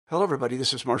Hello, everybody.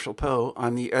 This is Marshall Poe.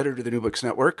 I'm the editor of the New Books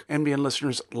Network. NBN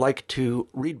listeners like to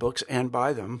read books and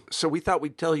buy them. So we thought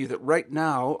we'd tell you that right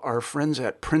now, our friends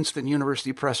at Princeton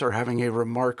University Press are having a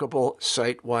remarkable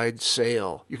site-wide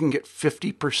sale. You can get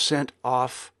 50%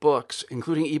 off books,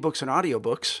 including ebooks and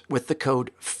audiobooks, with the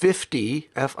code 50,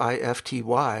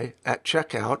 F-I-F-T-Y, at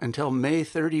checkout until May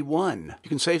 31. You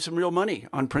can save some real money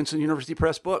on Princeton University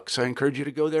Press books. I encourage you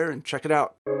to go there and check it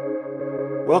out.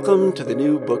 Welcome to the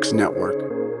New Books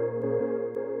Network.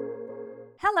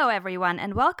 Hello, everyone,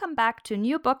 and welcome back to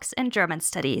New Books in German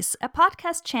Studies, a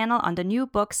podcast channel on the New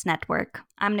Books Network.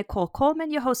 I'm Nicole Coleman,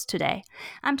 your host today.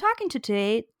 I'm talking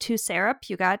today to Sarah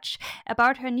Pugach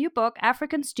about her new book,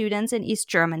 African Students in East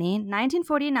Germany,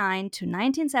 1949 to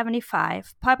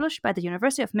 1975, published by the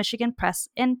University of Michigan Press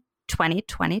in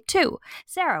 2022.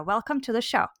 Sarah, welcome to the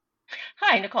show.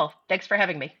 Hi, Nicole. Thanks for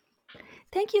having me.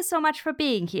 Thank you so much for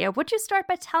being here. Would you start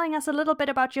by telling us a little bit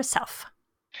about yourself?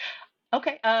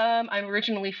 Okay, I'm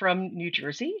originally from New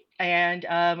Jersey, and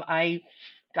I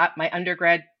got my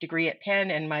undergrad degree at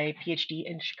Penn and my PhD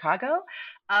in Chicago.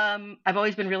 I've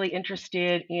always been really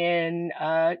interested in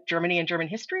Germany and German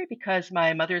history because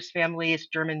my mother's family is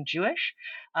German Jewish.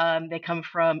 They come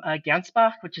from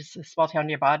Gansbach, which is a small town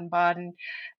near Baden-Baden,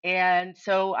 and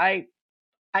so I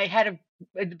had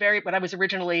when I was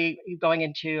originally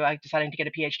deciding to get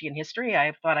a PhD in history.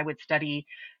 I thought I would study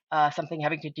something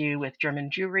having to do with German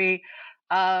Jewry.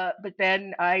 But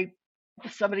then I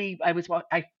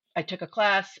took a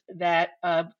class that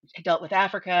dealt with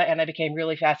Africa, and I became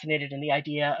really fascinated in the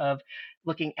idea of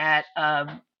looking at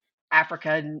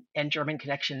Africa and German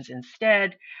connections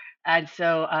instead. And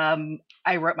so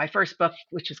I wrote my first book,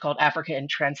 which is called Africa in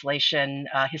Translation: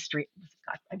 History.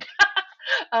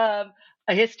 A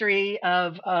history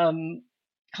of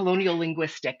colonial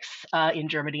linguistics in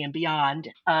Germany and beyond.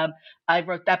 I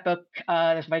wrote that book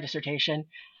as my dissertation.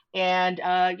 And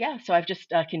so I've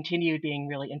just continued being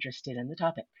really interested in the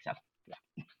topic. So,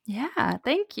 Yeah,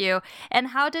 thank you. And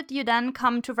how did you then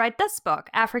come to write this book,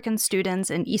 African Students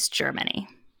in East Germany?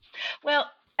 Well,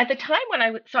 at the time when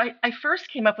I first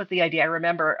came up with the idea, I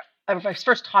remember I was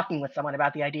first talking with someone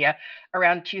about the idea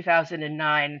around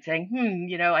 2009 and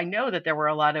saying, I know that there were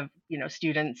a lot of,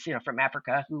 students, from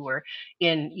Africa who were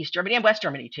in East Germany and West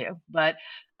Germany too, but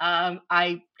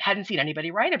I hadn't seen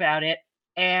anybody write about it.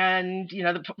 And,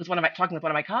 was talking with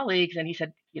one of my colleagues, and he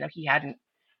said, he hadn't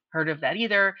heard of that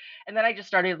either. And then I just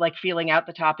started feeling out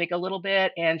the topic a little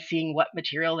bit and seeing what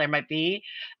material there might be.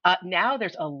 Now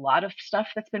there's a lot of stuff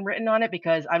that's been written on it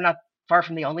because I'm not far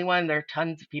from the only one. There are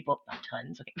tons of people, not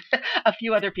tons, okay, a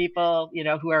few other people,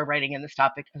 who are writing in this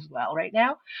topic as well right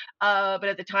now. But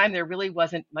at the time, there really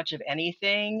wasn't much of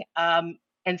anything.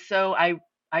 And so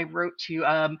I wrote to,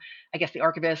 the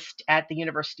archivist at the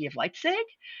University of Leipzig.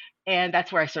 And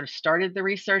that's where I sort of started the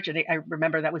research. And I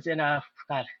remember that was in I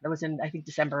think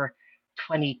December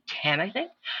 2010, I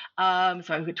think.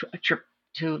 So I went to a trip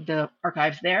to the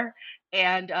archives there,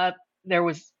 and there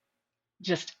was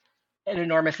just an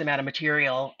enormous amount of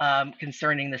material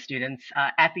concerning the students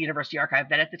at the University Archive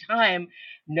that at the time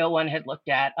no one had looked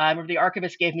at. I remember the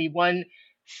archivist gave me one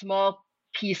small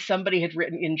piece somebody had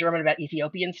written in German about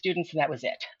Ethiopian students, and that was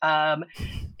it.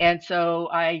 And so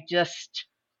I just,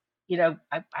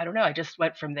 I don't know, I just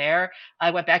went from there.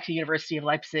 I went back to the University of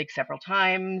Leipzig several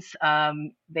times.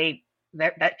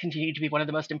 That continued to be one of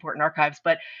the most important archives,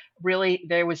 but really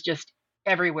there was just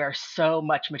everywhere so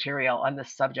much material on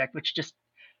this subject, which just,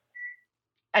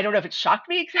 I don't know if it shocked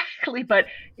me exactly, but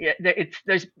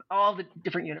there's all the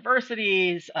different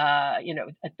universities, at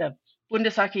the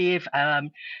Bundesarchiv,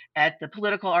 at the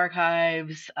political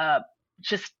archives,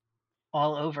 just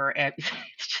all over. And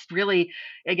it's just really,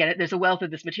 again, there's a wealth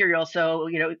of this material. So,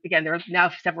 again, there are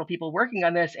now several people working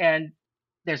on this, and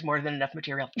there's more than enough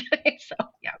material. So,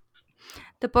 yeah.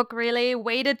 The book really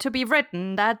waited to be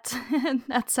written. That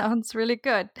sounds really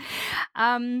good.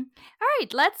 All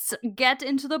right, let's get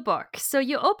into the book. So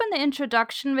you open the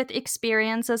introduction with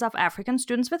experiences of African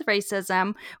students with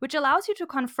racism, which allows you to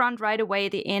confront right away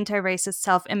the anti-racist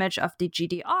self-image of the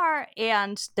GDR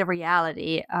and the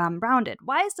reality around it.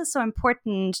 Why is this so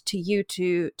important to you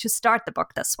to start the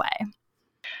book this way?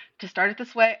 To start it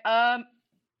this way?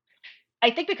 I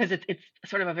think because it's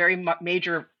sort of a very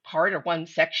major part or one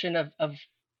section of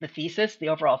the thesis, the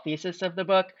overall thesis of the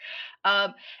book.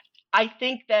 I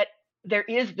think that there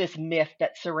is this myth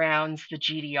that surrounds the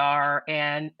GDR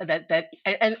and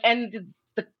and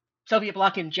the Soviet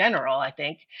bloc in general. I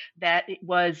think that it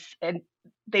was, and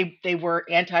they were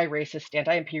anti-racist,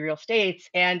 anti-imperial states,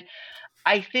 and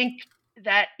I think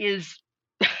that is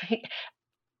it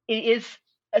is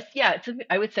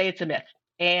I would say it's a myth,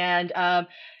 and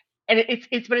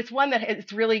but it's one that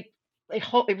it's really,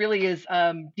 it really is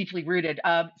deeply rooted.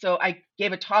 So I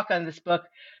gave a talk on this book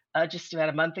just about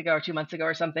a month ago or 2 months ago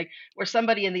or something, where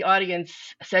somebody in the audience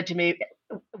said to me,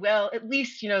 well, at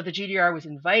least, the GDR was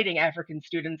inviting African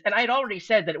students. And I had already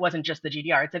said that it wasn't just the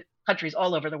GDR, it's countries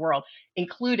all over the world,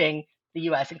 including the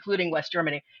US, including West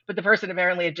Germany. But the person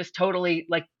apparently had just totally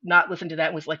not listened to that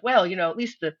and was like, well, at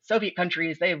least the Soviet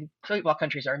countries, Soviet bloc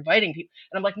countries are inviting people.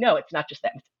 And I'm like, no, it's not just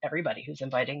them, it's everybody who's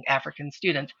inviting African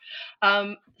students.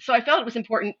 So I felt it was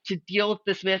important to deal with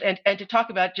this myth and to talk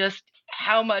about just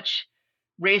how much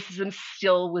racism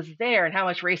still was there and how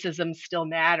much racism still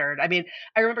mattered. I mean,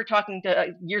 I remember talking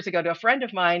to years ago to a friend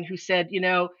of mine who said,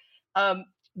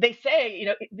 they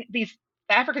say, these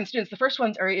African students, the first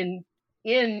ones are in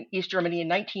East Germany in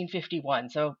 1951.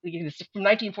 So from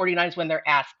 1949 is when they're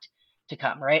asked to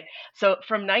come, right? So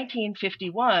from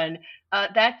 1951,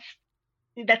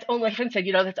 that's only, like Finn said,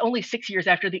 that's only 6 years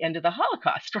after the end of the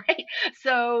Holocaust, right?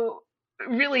 So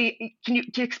really,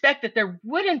 to expect that there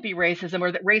wouldn't be racism,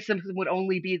 or that racism would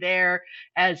only be there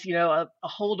as a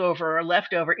holdover or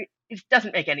leftover, it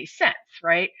doesn't make any sense,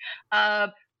 right?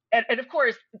 And of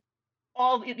course,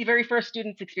 all the very first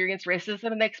students experienced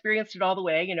racism, and they experienced it all the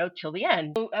way, till the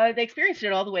end. So, they experienced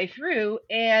it all the way through,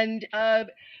 and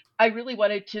I really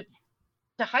wanted to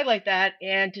highlight that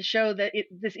and to show that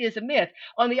this is a myth.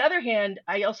 On the other hand,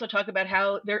 I also talk about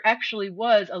how there actually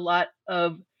was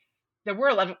there were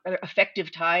a lot of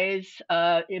affective ties,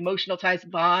 emotional ties,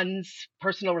 bonds,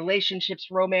 personal relationships,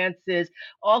 romances,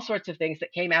 all sorts of things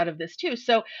that came out of this too.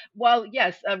 So while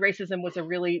yes, racism was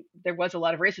there was a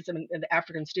lot of racism, and the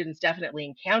African students definitely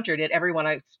encountered it. Everyone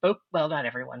I spoke, well, not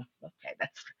everyone. Okay,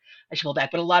 I should pull back,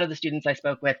 but a lot of the students I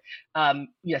spoke with,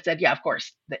 said, yeah, of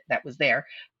course that was there.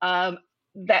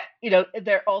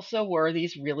 There also were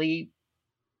these really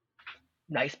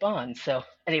nice bonds. So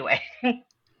anyway.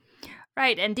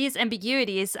 Right, and these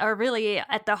ambiguities are really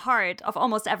at the heart of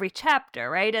almost every chapter,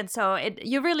 right? And so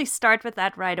you really start with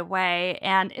that right away,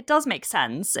 and it does make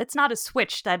sense. It's not a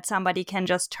switch that somebody can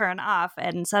just turn off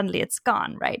and suddenly it's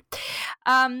gone, right?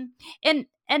 And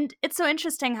it's so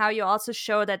interesting how you also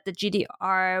show that the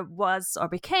GDR was or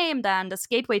became then this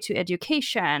gateway to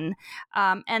education,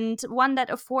 and one that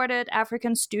afforded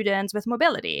African students with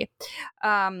mobility,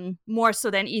 more so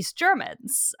than East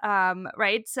Germans,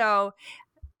 right? So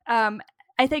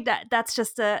I think that's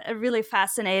just a really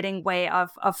fascinating way of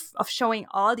showing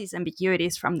all these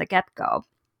ambiguities from the get-go.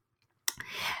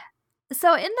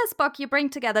 So in this book, you bring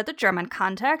together the German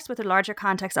context with the larger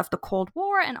context of the Cold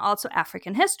War and also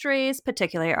African histories,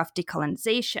 particularly of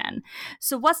decolonization.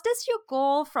 So was this your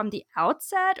goal from the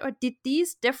outset, or did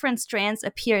these different strands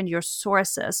appear in your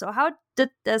sources? So how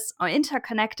did this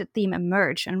interconnected theme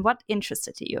emerge, and what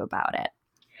interested you about it?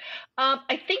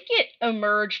 I think it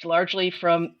emerged largely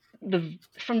from the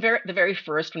very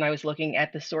first, when I was looking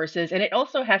at the sources, and it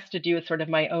also has to do with sort of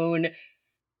my own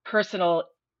personal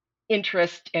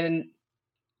interest in.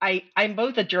 I'm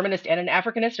both a Germanist and an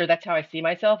Africanist, or that's how I see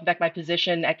myself. In fact, my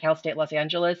position at Cal State Los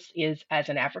Angeles is as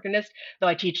an Africanist, though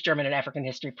I teach German and African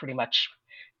history pretty much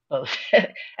both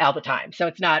all the time. So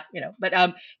it's not, but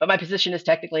my position is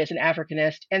technically as an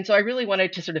Africanist. And so I really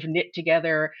wanted to sort of knit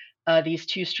together these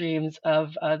two streams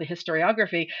of the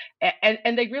historiography,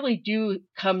 and they really do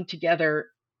come together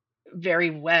very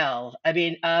well. I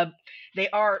mean, they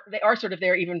are sort of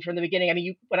there even from the beginning. I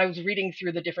mean, when I was reading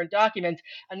through the different documents,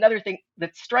 another thing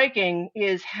that's striking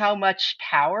is how much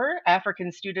power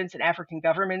African students and African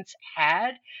governments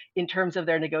had in terms of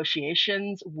their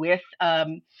negotiations with,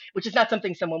 which is not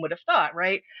something someone would have thought,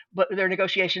 right? But their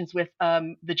negotiations with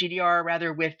the GDR,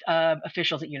 rather with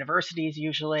officials at universities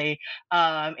usually,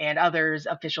 and others,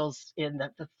 officials in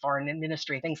the foreign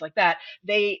ministry, things like that.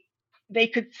 They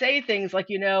could say things like,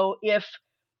 if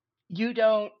you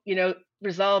don't,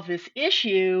 resolve this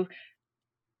issue,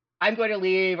 I'm going to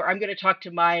leave, or I'm going to talk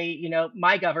to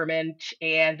my government,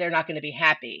 and they're not going to be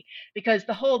happy. Because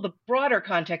the broader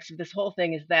context of this whole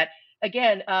thing is that,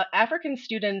 again, African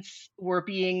students were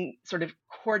being sort of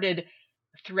courted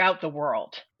throughout the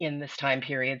world in this time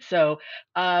period. So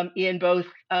in both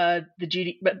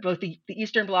both the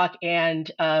Eastern Bloc and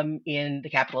in the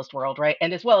capitalist world, right,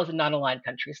 and as well as in non-aligned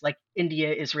countries like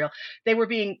India, Israel, they were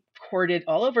being courted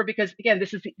all over because, again,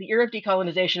 this is the era of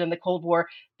decolonization and the Cold War.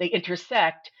 They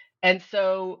intersect, and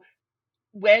so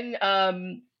when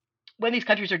these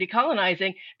countries are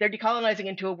decolonizing, they're decolonizing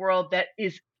into a world that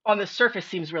is on the surface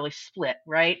seems really split,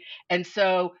 right, and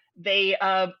so they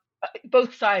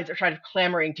both sides are trying to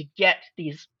clamoring to get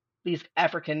these these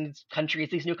African countries,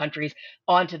 these new countries,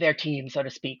 onto their team, so to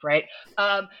speak, right?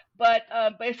 But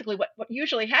basically, what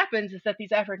usually happens is that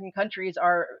these African countries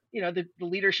are, the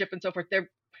leadership and so forth.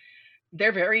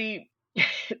 They're very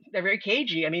they're very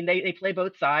cagey. I mean, they play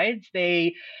both sides.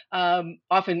 They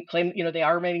often claim, they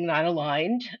are remaining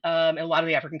non-aligned. And a lot of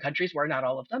the African countries were, not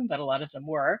all of them, but a lot of them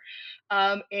were.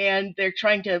 And they're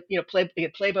trying to,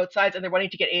 play both sides, and they're wanting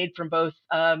to get aid from both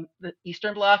the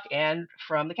Eastern Bloc and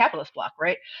from the capitalist bloc,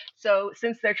 right? So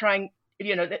since they're trying,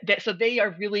 so they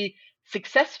are really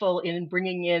successful in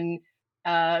bringing in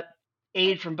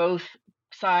aid from both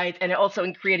sides, and also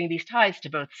in creating these ties to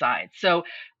both sides. So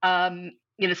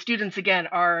students again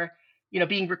are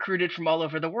being recruited from all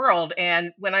over the world.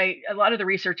 And a lot of the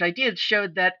research I did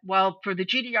showed that while for the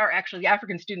GDR, actually the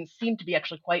African students seemed to be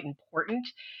actually quite important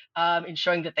in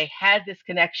showing that they had this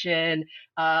connection,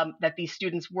 that these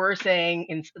students were saying,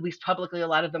 at least publicly, a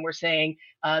lot of them were saying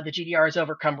the GDR has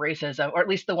overcome racism, or at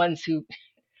least the ones who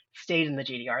stayed in the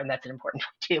GDR, and that's an important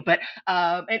one too. But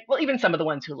even some of the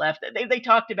ones who left, they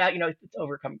talked about, it's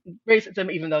overcome racism,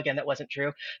 even though again that wasn't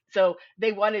true. So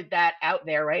they wanted that out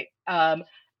there, right? But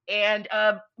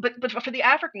for the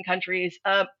African countries,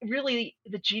 really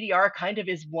the GDR kind of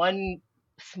is one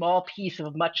small piece of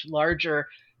a much larger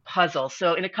puzzle.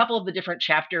 So in a couple of the different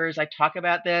chapters, I talk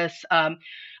about this.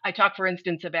 I talk, for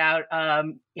instance, about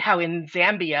how in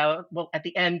Zambia, well, at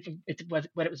the end, when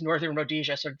it was Northern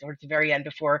Rhodesia, so towards the very end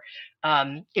before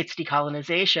its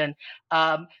decolonization,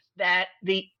 that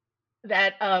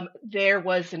there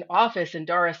was an office in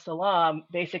Dar es Salaam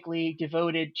basically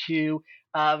devoted to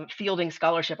fielding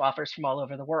scholarship offers from all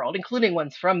over the world, including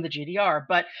ones from the GDR.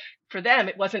 But for them,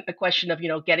 it wasn't a question of,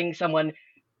 getting someone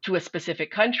to a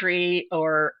specific country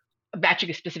or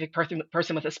matching a specific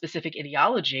person with a specific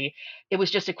ideology. It was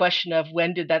just a question of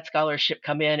when did that scholarship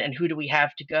come in and who do we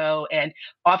have to go? And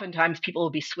oftentimes people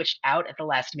will be switched out at the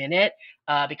last minute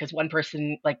because one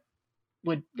person they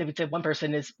would say one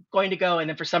person is going to go and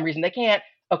then for some reason they can't.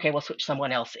 Okay, we'll switch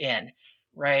someone else in,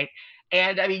 right?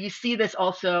 And I mean, you see this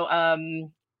also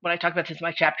when I talk about this in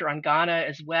my chapter on Ghana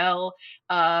as well,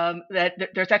 that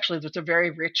there's a very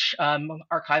rich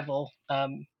archival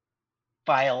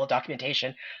file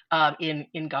documentation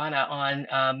in Ghana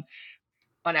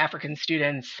on African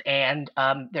students and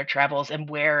their travels and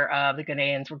where the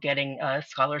Ghanaians were getting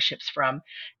scholarships from.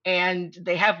 And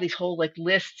they have these whole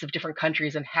lists of different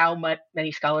countries and how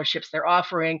many scholarships they're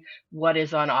offering, what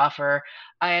is on offer.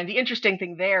 And the interesting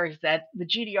thing there is that the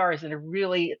GDR is in a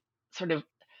really sort of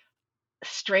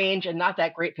strange and not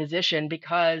that great position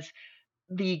because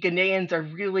the Ghanaians are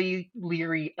really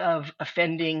leery of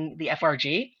offending the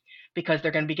FRG because they're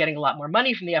going to be getting a lot more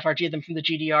money from the FRG than from the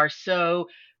GDR. So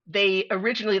they're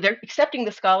accepting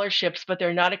the scholarships, but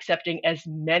they're not accepting as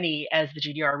many as the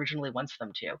GDR originally wants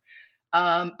them to.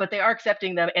 But they are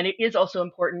accepting them. And it is also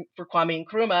important for Kwame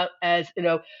Nkrumah as,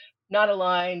 not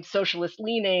aligned, socialist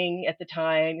leaning at the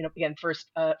time, again, first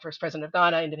president of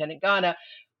Ghana, independent Ghana,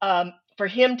 for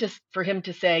him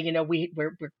to say,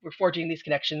 we're forging these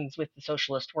connections with the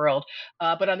socialist world.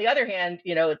 But on the other hand,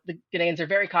 the Ghanaians are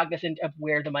very cognizant of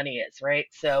where the money is, right?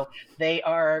 So they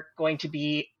are going to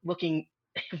be looking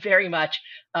very much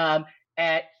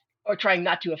at or trying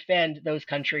not to offend those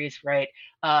countries, right?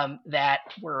 That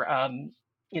were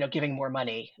giving more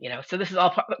money, So this is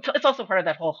it's also part of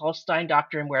that whole Holstein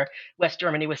doctrine where West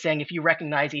Germany was saying, if you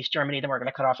recognize East Germany, then we're going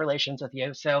to cut off relations with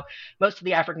you. So most of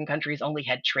the African countries only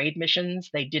had trade missions.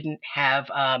 They didn't have,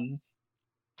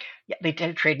 they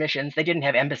did trade missions. They didn't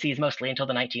have embassies mostly until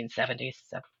the 1970s.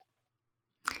 So.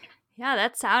 Yeah,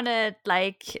 that sounded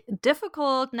like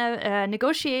difficult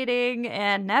negotiating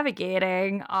and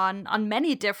navigating on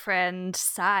many different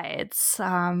sides.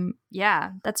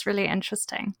 Yeah, that's really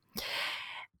interesting.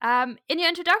 In your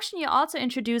introduction, you also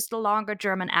introduced the longer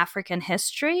German African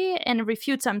history and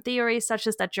refute some theories such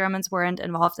as that Germans weren't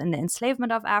involved in the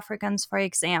enslavement of Africans, for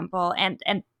example, and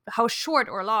how short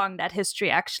or long that history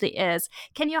actually is.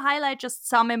 Can you highlight just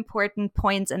some important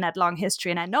points in that long history?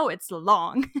 And I know it's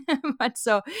long, but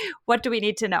so what do we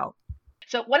need to know?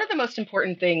 So one of the most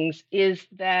important things is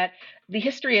that the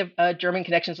history of German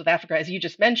connections with Africa, as you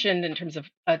just mentioned, in terms of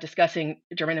discussing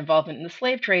German involvement in the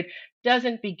slave trade,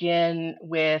 doesn't begin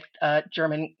with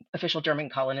official German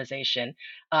colonization,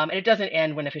 and it doesn't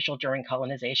end when official German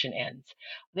colonization ends.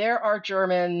 There are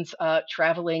Germans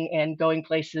traveling and going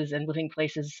places and living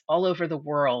places all over the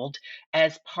world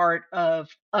as part of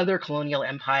other colonial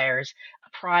empires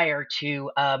prior to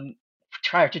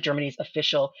Germany's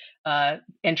official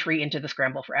entry into the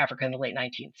scramble for Africa in the late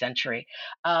 19th century.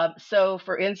 So,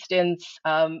 for instance,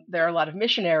 there are a lot of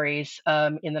missionaries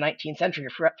in the 19th century,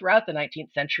 or throughout the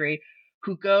 19th century,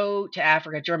 who go to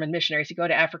Africa, German missionaries who go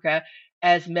to Africa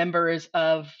as members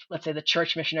of, let's say, the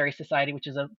Church Missionary Society, which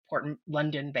is an important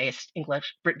London-based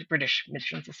British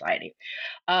mission society.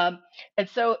 And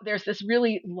so there's this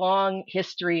really long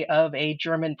history of a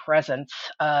German presence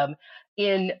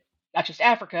in not just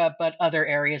Africa, but other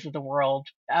areas of the world.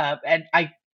 And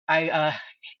I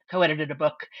co-edited a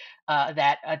book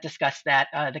that discussed that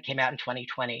came out in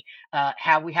 2020,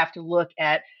 how we have to look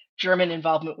at German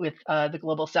involvement with the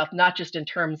global South, not just in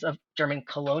terms of German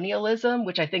colonialism,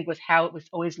 which I think was how it was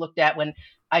always looked at when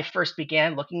I first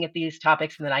began looking at these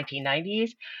topics in the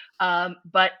 1990s,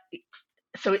 but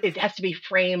so it has to be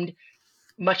framed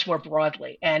much more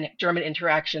broadly, and German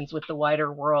interactions with the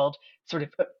wider world sort of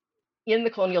in the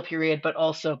colonial period, but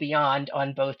also beyond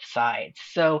on both sides.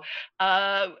 So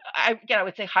I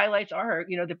would say highlights are,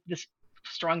 this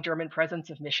strong German presence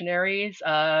of missionaries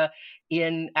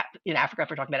in Africa, if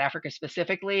we're talking about Africa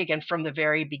specifically, again, from the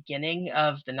very beginning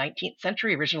of the 19th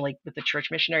century, originally with the Church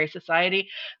Missionary Society.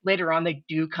 Later on, they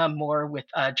do come more with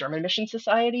German mission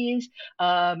societies.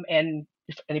 And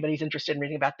if anybody's interested in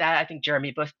reading about that, I think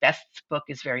Jeremy Best's book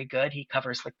is very good. He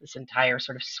covers like this entire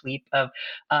sort of sweep of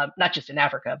not just in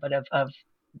Africa, but of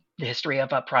the history of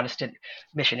Protestant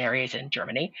missionaries in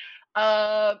Germany.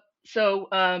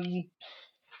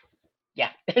 Yeah.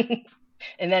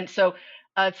 And then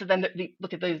then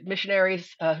look at the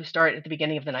missionaries who start at the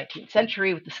beginning of the 19th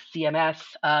century with the CMS.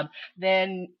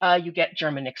 Then you get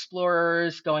German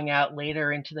explorers going out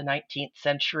later into the 19th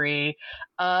century.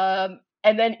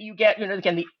 And then you get,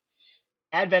 again, the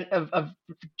advent of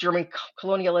German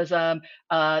colonialism,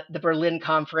 the Berlin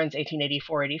Conference,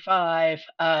 1884-85,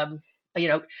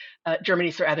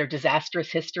 Germany's rather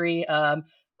disastrous history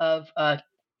of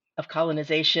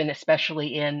colonization,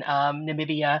 especially in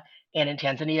Namibia and in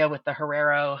Tanzania with the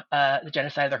Herero, the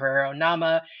genocide of the Herero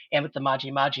Nama, and with the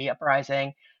Maji Maji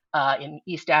uprising in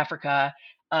East Africa.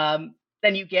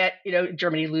 Then you get,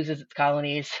 Germany loses its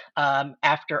colonies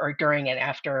after or during and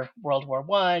after World War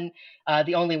I.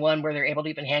 The only one where they're able to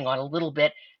even hang on a little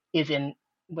bit is in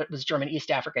what was German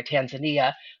East Africa,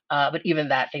 Tanzania. But even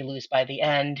that they lose by the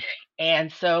end.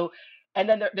 And so, and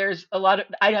then there's a lot of,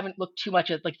 I haven't looked too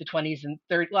much at like the 20s and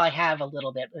 30s. Well, I have a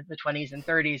little bit of the 20s and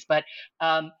 30s, but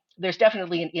there's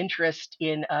definitely an interest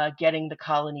in getting the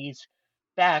colonies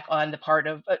back on the part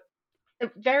of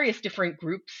various different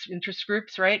groups, interest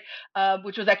groups, right?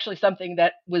 Which was actually something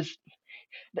that was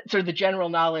sort of the general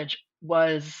knowledge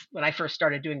was when I first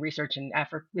started doing research in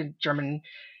German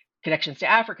connections to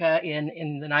Africa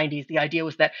in the 90s. The idea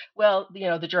was that, well,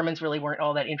 the Germans really weren't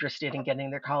all that interested in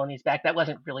getting their colonies back. That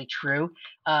wasn't really true.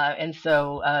 And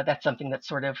so that's something that's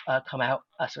sort of come out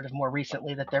sort of more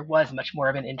recently, that there was much more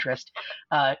of an interest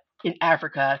in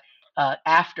Africa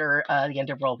after the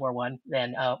end of World War I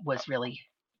than was really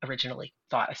originally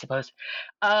thought, I suppose.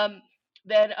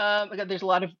 Then again, there's a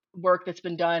lot of work that's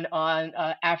been done on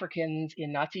Africans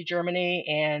in Nazi Germany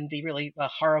and the really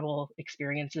horrible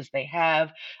experiences they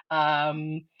have.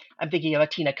 I'm thinking of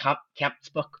Tina Kamp's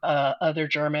book, Other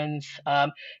Germans.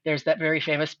 There's that very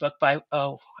famous book by,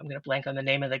 I'm going to blank on the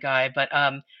name of the guy, but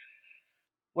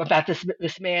about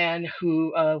this man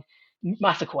who,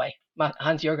 Massaquoi,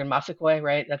 Hans-Jürgen Massaquoi,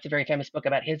 right? That's a very famous book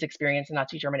about his experience in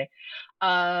Nazi Germany.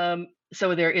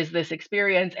 So there is this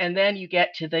experience, and then you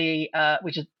get to the,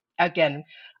 which is, again,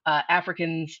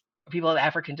 Africans, people of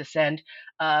African descent,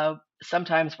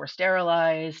 sometimes were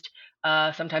sterilized,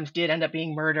 sometimes did end up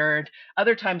being murdered.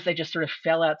 Other times they just sort of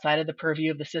fell outside of the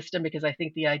purview of the system, because I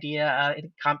think the idea,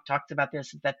 Comp talks about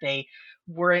this, is that they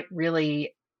weren't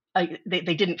really,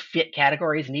 they didn't fit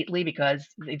categories neatly because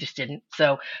they just didn't.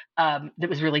 So it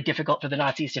was really difficult for the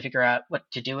Nazis to figure out what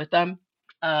to do with them.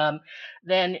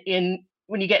 Then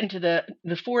when you get into the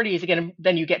 40s, again,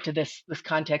 then you get to this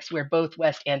context where both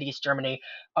West and East Germany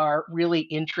are really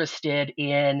interested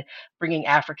in bringing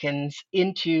Africans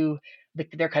into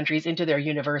their countries, into their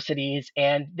universities,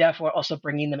 and therefore also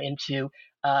bringing them into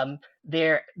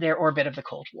their orbit of the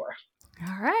Cold War.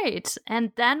 All right.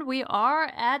 And then we are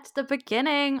at the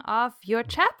beginning of your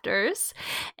chapters.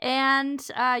 And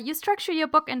you structure your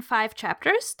book in 5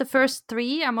 chapters. The first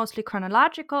 3 are mostly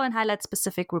chronological and highlight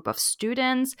specific group of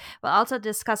students, while also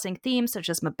discussing themes such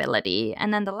as mobility.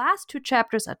 And then the last 2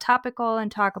 chapters are topical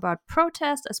and talk about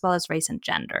protest as well as race and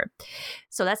gender.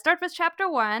 So let's start with chapter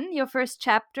 1. Your first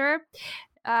chapter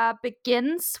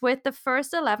begins with the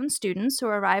first 11 students who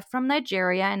arrived from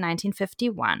Nigeria in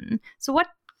 1951. So what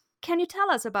can you tell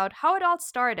us about how it all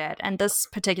started and this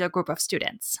particular group of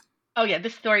students? Oh, yeah,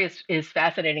 this story is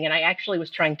fascinating. And I actually was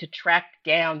trying to track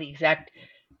down the exact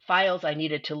files I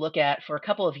needed to look at for a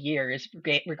couple of years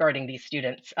regarding these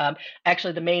students.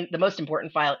 Actually, the most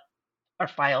important file our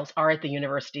files are at the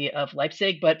University of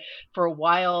Leipzig, but for a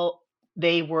while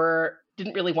they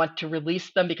didn't really want to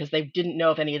release them because they didn't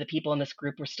know if any of the people in this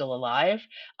group were still alive.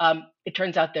 It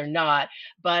turns out they're not.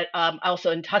 But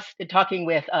also in talking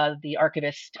with the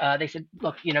archivist, they said,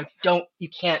 look, you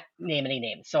can't name any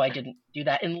names. So I didn't do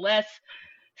that unless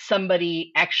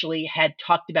somebody actually had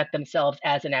talked about themselves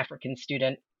as an African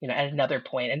student, at another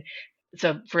point. And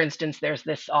so, for instance, there's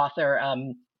this author,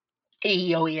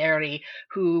 A.E. Owyeri,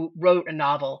 who wrote a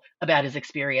novel about his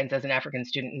experience as an African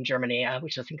student in Germany,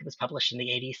 which I think was published in the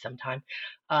 80s sometime.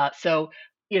 So,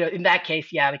 in that case,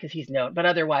 yeah, because he's known. But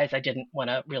otherwise, I didn't want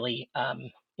to really,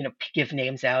 give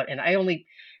names out. And I only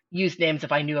used names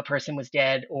if I knew a person was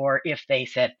dead or if they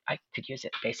said I could use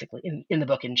it, basically, in the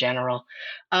book in general.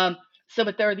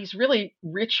 But there are these really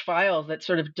rich files that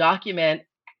sort of document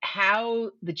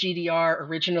how the GDR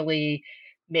originally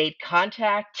made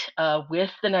contact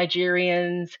with the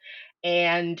Nigerians.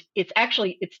 And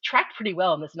it's tracked pretty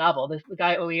well in this novel. The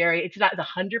guy Owyeri, it's not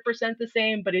 100% the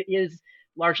same, but it is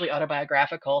largely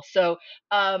autobiographical. So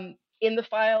in the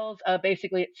files,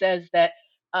 basically it says that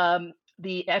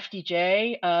the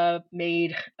FDJ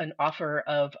made an offer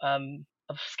of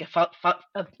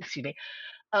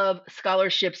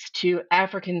scholarships to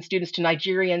African students, to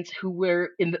Nigerians who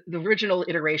were in the original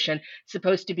iteration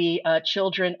supposed to be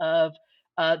children of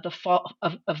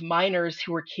of miners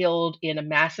who were killed in a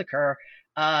massacre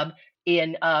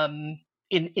in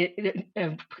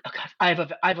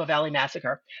Ivo Valley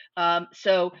massacre.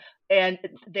 And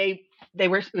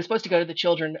it was supposed to go to the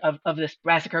children of this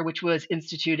massacre, which was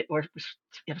instituted, or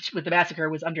the massacre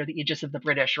was under the aegis of the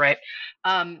British, right?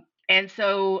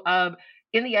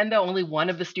 In the end, though, only one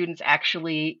of the students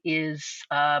actually is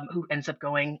who ends up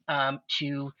going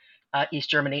to East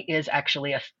Germany is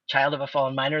actually a child of a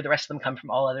fallen miner. The rest of them come from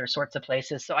all other sorts of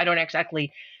places. So I don't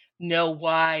exactly know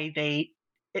why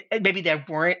maybe there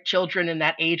weren't children in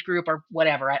that age group or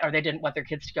whatever, or they didn't want their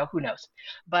kids to go. Who knows?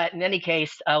 But in any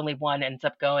case, only one ends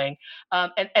up going.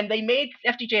 And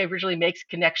FDJ originally makes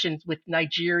connections with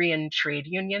Nigerian trade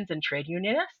unions and trade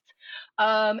unionists.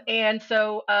 And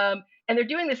they're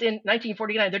doing this in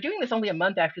 1949. They're doing this only a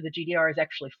month after the GDR is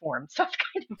actually formed. So it's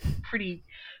kind of pretty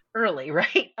early,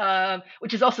 right?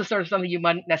 Which is also sort of something you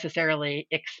wouldn't necessarily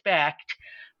expect.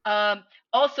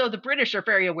 Also, the British are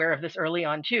very aware of this early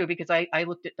on, too, because I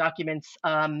looked at documents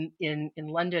in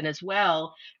London as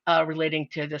well relating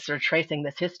to this sort of tracing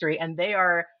this history, and they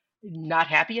are not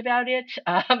happy about it.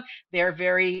 They're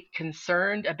very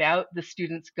concerned about the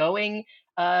students going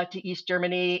to East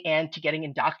Germany and to getting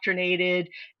indoctrinated.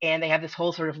 And they have this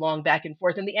whole sort of long back and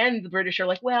forth. In the end, the British are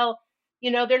like, well,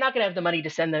 they're not going to have the money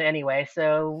to send them anyway,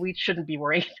 so we shouldn't be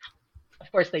worried.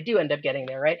 Of course, they do end up getting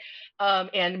there, right?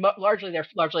 And they're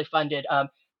largely funded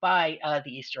by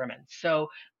the East Germans. So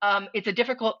it's a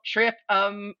difficult trip.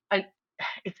 And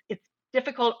it's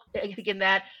difficult, I think, in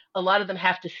that a lot of them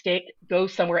have to go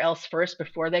somewhere else first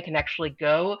before they can actually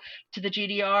go to the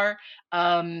GDR.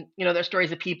 There's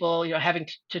stories of people, having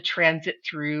to transit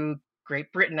through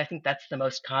Great Britain. I think that's the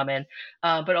most common,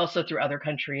 but also through other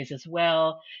countries as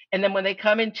well. And then when they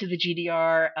come into the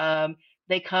GDR,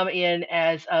 they come in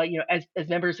as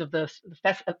members of the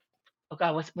oh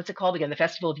God, what's it called again? The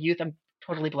Festival of Youth. I'm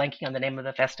totally blanking on the name of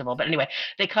the festival. But anyway,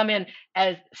 they come in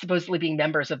as supposedly being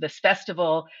members of this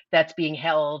festival that's being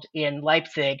held in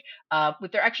Leipzig.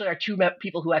 But there actually are two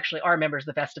people who actually are members of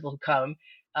the festival who come.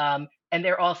 And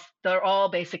they're all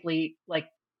basically like,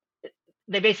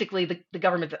 the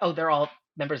government, they're all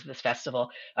members of this festival,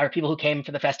 are people who came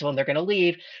for the festival and they're going to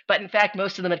leave. But in fact,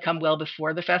 most of them had come well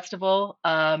before the festival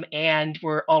and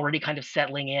were already kind of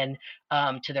settling in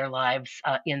to their lives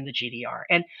in the GDR.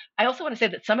 And I also want to say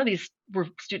that some of these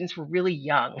students were really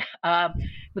young.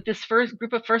 With this first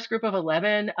group of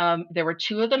 11, there were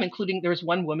two of them, including there was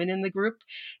one woman in the group.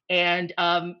 And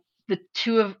the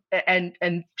two of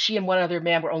and she and one other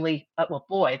man were only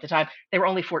boy at the time, they were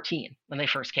only 14 when they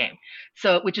first came.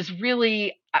 So which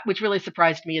really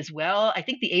surprised me as well. I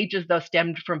think the ages though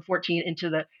stemmed from 14 into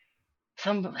I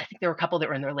think there were a couple that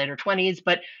were in their later 20s,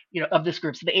 but of this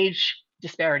group, so the age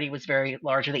disparity was very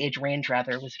large, or the age range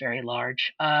rather was very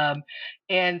large.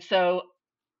 And so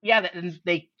yeah,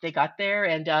 they got there,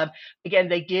 and again,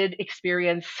 they did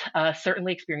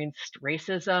certainly experienced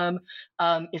racism,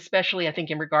 especially I think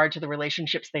in regard to the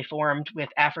relationships they formed with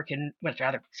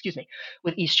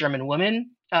with East German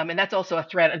women, and that's also a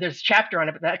thread. There's a chapter on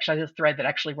it, but actually there's a thread that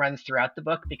actually runs throughout the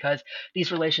book because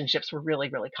these relationships were really,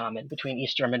 really common between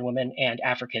East German women and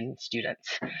African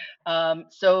students.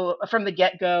 So from the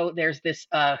get-go, there's this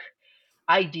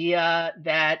idea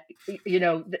that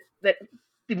that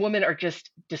the women are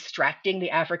just distracting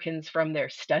the Africans from their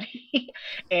study,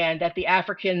 and that the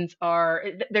Africans are,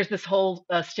 there's this whole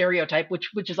stereotype,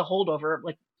 which is a holdover,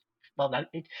 like, well,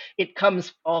 it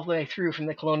comes all the way through from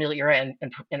the colonial era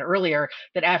and earlier,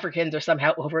 that Africans are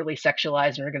somehow overtly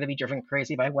sexualized and are going to be driven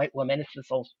crazy by white women. It's this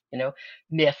whole,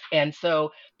 myth. And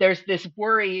so there's this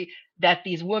worry that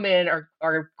these women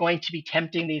are going to be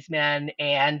tempting these men,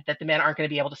 and that the men aren't going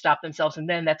to be able to stop themselves, and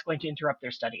then that's going to interrupt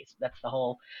their studies. That's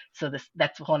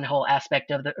one whole aspect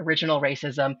of the original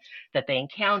racism that they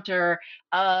encounter.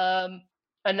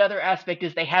 Another aspect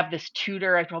is they have this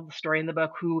tutor, I told the story in the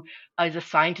book, who is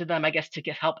assigned to them, I guess, to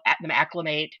help them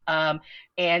acclimate.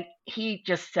 And he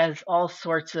just says all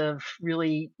sorts of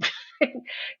really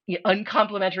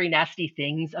uncomplimentary, nasty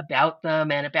things about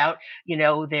them, and about,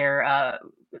 they're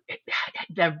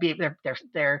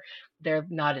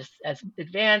not as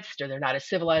advanced, or they're not as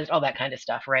civilized, all that kind of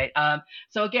stuff, right?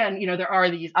 So again, there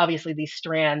are these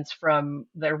strands from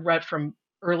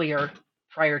earlier,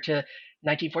 prior to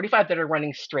 1945, that are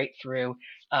running straight through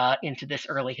into this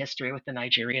early history with the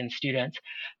Nigerian students.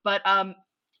 But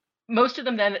most of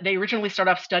them, then, they originally start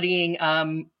off studying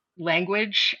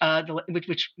language,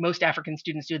 which most African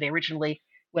students do. They originally,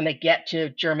 when they get to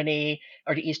Germany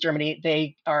or to East Germany,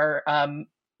 they are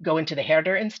go into the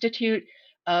Herder Institute.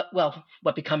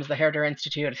 What becomes the Herder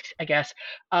Institute, I guess,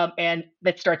 and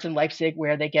that starts in Leipzig,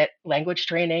 where they get language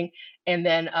training, and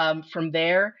then from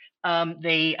there,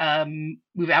 they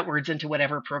move outwards into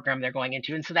whatever program they're going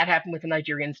into. And so that happened with the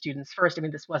Nigerian students first. I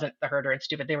mean, this wasn't the Herder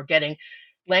Institute, but they were getting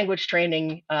language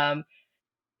training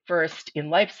first in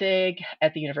Leipzig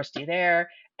at the university there,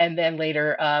 and then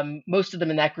later, most of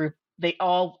them in that group,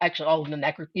 all of them in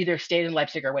that group either stayed in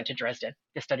Leipzig or went to Dresden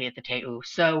to study at the TU.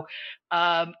 So,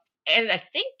 and I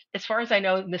think, as far as I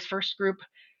know, in this first group,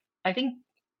 I think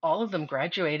all of them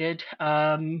graduated,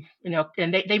 and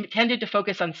they tended to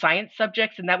focus on science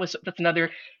subjects, and that's another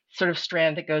sort of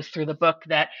strand that goes through the book,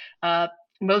 that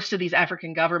most of these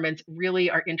African governments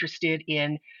really are interested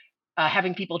in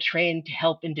having people trained to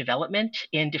help in development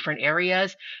in different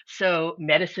areas. So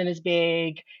medicine is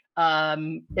big,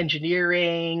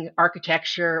 engineering,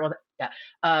 architecture,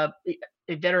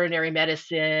 veterinary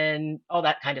medicine, all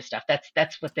that kind of stuff.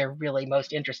 That's what they're really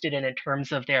most interested in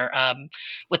terms of their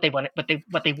what they want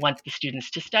the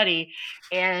students to study.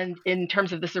 And in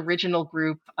terms of this original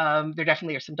group, there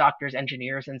definitely are some doctors,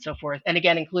 engineers, and so forth. And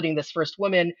again, including this first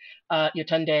woman,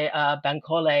 Yetunde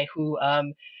Bankole, who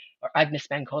or Agnes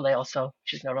Bankole, also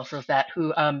she's known also as that,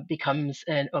 who becomes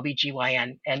an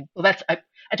OBGYN. And I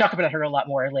talk about her a lot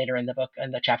more later in the book,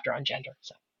 in the chapter on gender.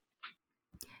 So.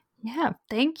 Yeah,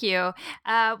 thank you.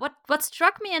 What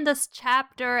struck me in this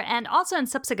chapter, and also in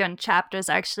subsequent chapters,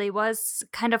 actually, was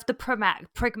kind of the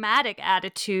pragmatic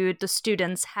attitude the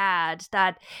students had,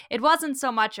 that it wasn't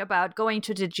so much about going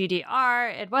to the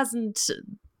GDR.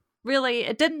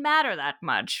 It didn't matter that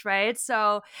much, right?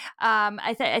 So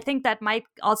I think that might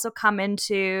also come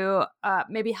into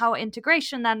maybe how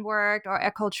integration then worked, or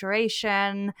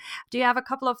acculturation. Do you have a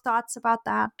couple of thoughts about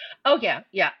that? Oh,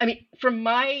 yeah. I mean, from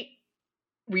my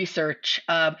research,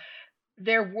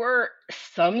 there were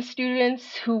some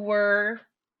students who were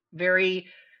very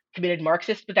committed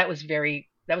Marxists, but that was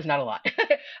not a lot.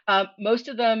 Most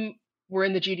of them were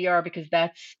in the GDR because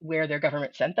that's where their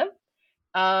government sent them.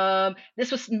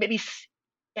 This was maybe,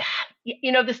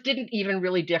 this didn't even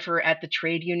really differ at the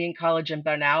Trade Union College in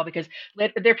Bernau, because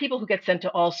there are people who get sent to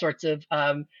all sorts of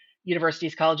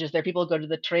universities, colleges. There are people who go to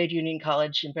the Trade Union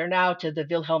College in Bernau, to the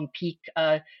Wilhelm Pieck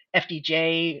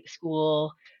FDJ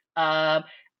school.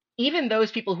 Even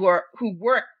those people who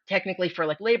work technically for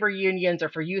like labor unions or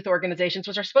for youth organizations,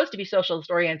 which are supposed to be socialist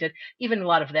oriented, even a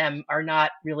lot of them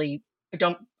aren't really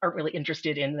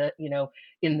interested in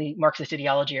the Marxist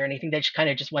ideology or anything. They just kind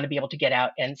of just want to be able to get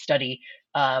out and study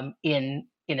in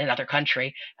another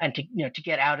country, and to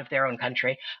get out of their own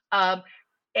country.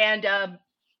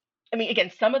 I mean,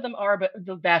 again, some of them are, but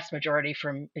the vast majority,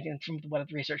 from one of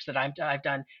the research that I've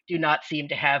done, do not seem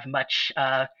to have much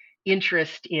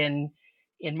interest in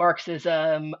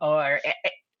Marxism, or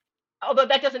although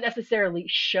that doesn't necessarily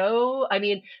show. I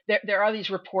mean, there are these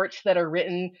reports that are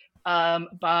written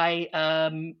by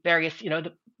various,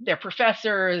 their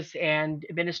professors and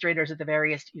administrators at the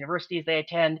various universities they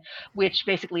attend, which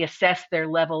basically assess their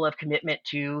level of commitment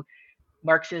to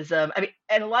Marxism. I mean,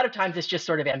 and a lot of times it's just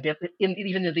sort of ambivalent.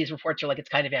 Even though these reports are like, it's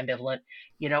kind of ambivalent,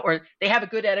 or they have a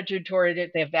good attitude toward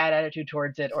it, they have bad attitude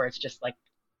towards it, or it's just like,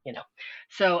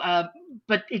 So,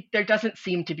 but there doesn't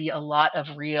seem to be a lot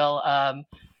of real,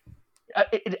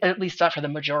 at least not for the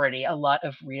majority, a lot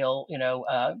of real,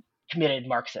 committed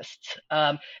Marxists.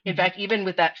 In fact, even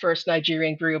with that first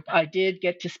Nigerian group, I did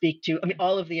get to speak to, I mean,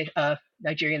 all of the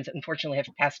Nigerians unfortunately have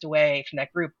passed away from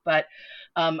that group, but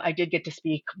I did get to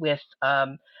speak with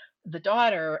the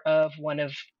daughter of one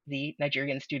of the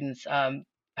Nigerian students.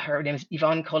 Her name is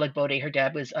Yvonne Kolagbode. Her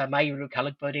dad was Mayuru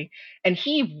Kolagbode, and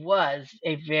he was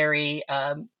a very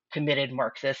committed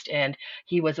Marxist, and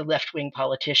he was a left-wing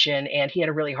politician, and he had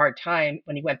a really hard time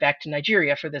when he went back to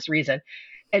Nigeria for this reason.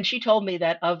 And she told me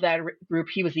that of that group,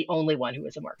 he was the only one who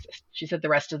was a Marxist. She said the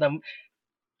rest of them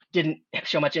didn't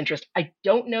show much interest. I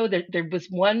don't know that there was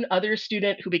one other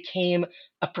student who became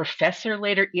a professor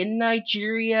later in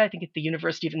Nigeria, I think at the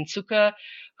University of Nsukka,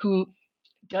 who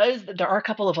does, there are a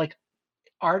couple of like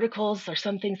articles or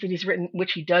some things that he's written,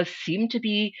 which he does seem to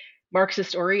be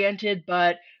Marxist oriented,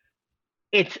 but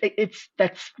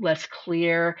that's less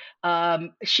clear.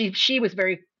 She was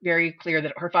very clear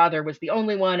that her father was the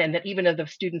only one, and that even of the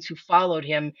students who followed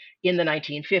him in the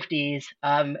 1950s,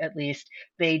 at least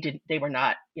they were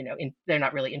not, they're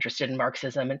not really interested in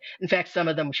Marxism, and in fact, some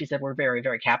of them, she said, were very,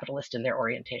 very capitalist in their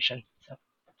orientation. So.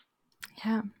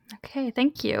 Yeah. Okay.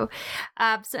 Thank you.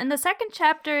 So in the second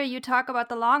chapter, you talk about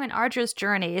the long and arduous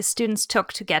journeys students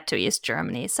took to get to East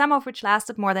Germany, some of which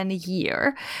lasted more than a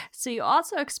year. So you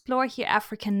also explore here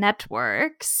African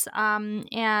networks.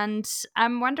 And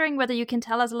I'm wondering whether you can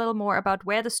tell us a little more about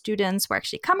where the students were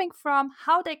actually coming from,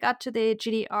 how they got to the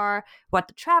GDR, what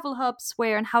the travel hubs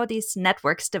were, and how these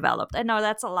networks developed. I know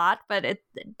that's a lot, but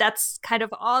that's kind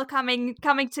of all coming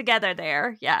together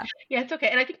there. Yeah. Yeah, it's okay.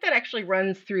 And I think that actually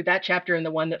runs through that chapter and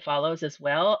the one that follows as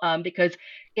well, because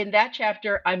in that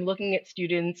chapter, I'm looking at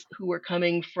students who were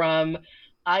coming from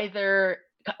either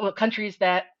countries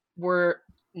that were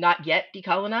not yet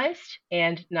decolonized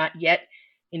and not yet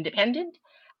independent.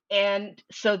 And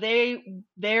so their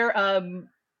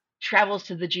travels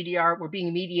to the GDR were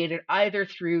being mediated either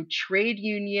through trade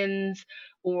unions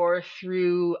or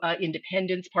through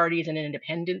independence parties and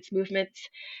independence movements.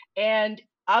 And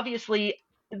obviously,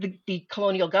 the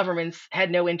colonial governments had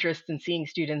no interest in seeing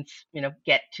students,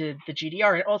 get to the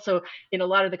GDR. And also in a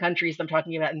lot of the countries I'm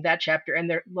talking about in that chapter, and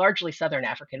they're largely Southern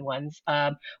African ones,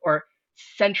 or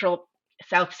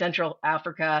South Central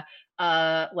Africa,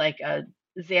 like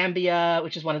Zambia,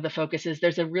 which is one of the focuses.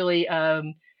 There's a really,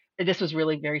 this was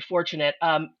really very fortunate.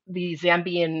 The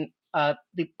Zambian,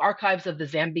 the archives of the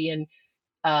Zambian,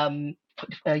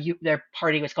 their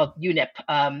party was called UNIP,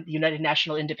 the United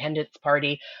National Independence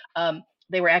Party.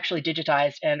 They were actually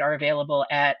digitized and are available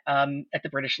at the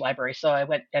British Library. So I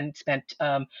went and spent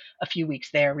a few weeks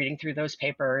there reading through those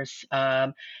papers.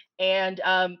 So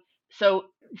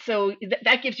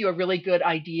that gives you a really good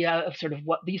idea of sort of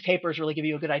what these papers really give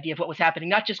you a good idea of what was happening,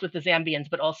 not just with the Zambians,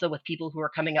 but also with people who are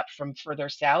coming up from further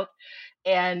south.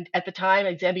 And at the time,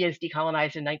 Zambia is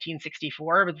decolonized in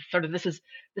 1964. But sort of this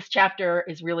chapter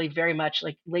is really very much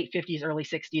like late 50s, early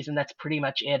 60s, and that's pretty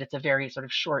much it. It's a very sort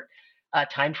of short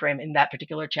time frame in that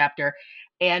particular chapter.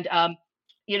 And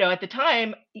at the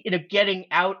time, getting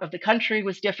out of the country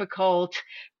was difficult.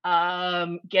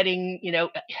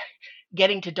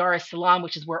 Getting to Dar es Salaam,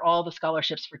 which is where all the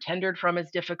scholarships were tendered from,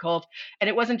 is difficult. And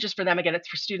it wasn't just for them. Again, it's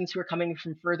for students who are coming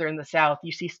from further in the south.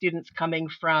 You see students coming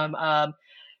from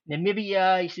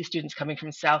Namibia. You see students coming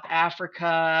from South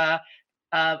Africa.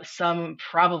 Some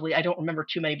probably, I don't remember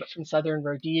too many, but from Southern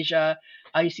Rhodesia.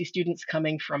 You see students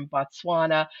coming from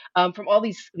Botswana, from all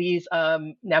these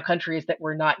now countries that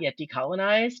were not yet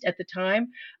decolonized at the time.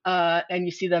 And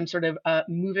you see them sort of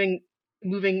moving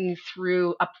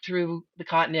up through the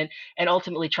continent and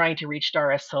ultimately trying to reach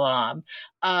Dar es Salaam.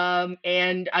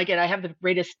 And again, I have the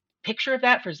greatest picture of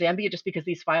that for Zambia just because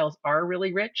these files are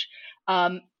really rich.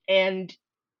 And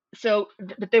so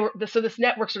this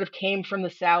network sort of came from the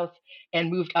south and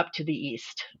moved up to the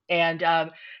east. And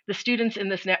the students in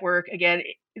this network, again,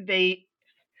 they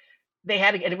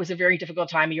had, again, it was a very difficult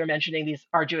time. You were mentioning these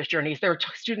arduous journeys. There were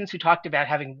students who talked about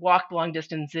having walked long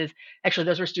distances. Actually,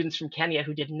 those were students from Kenya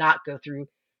who did not go through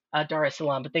Dar es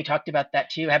Salaam, but they talked about that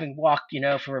too, having walked,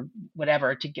 for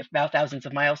whatever, to get about thousands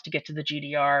of miles to get to the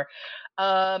GDR.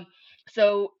 And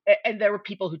there were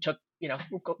people who took,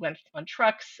 went on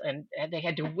trucks and they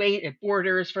had to wait at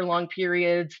borders for long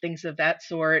periods, things of that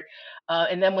sort.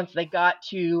 And then once they got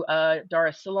to Dar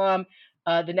es Salaam,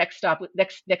 the next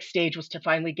stage was to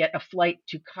finally get a flight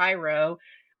to Cairo.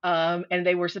 And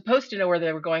they were supposed to know where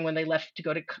they were going when they left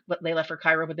for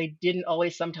Cairo, but they didn't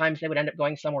always. Sometimes they would end up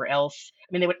going somewhere else.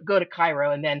 I mean, they would go to Cairo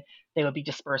and then they would be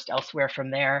dispersed elsewhere from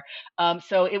there.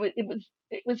 So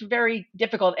it was very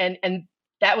difficult. And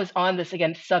that was on this,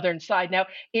 again, southern side. Now,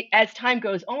 as time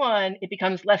goes on, it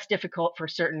becomes less difficult for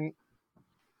certain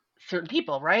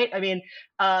people, right? I mean,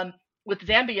 with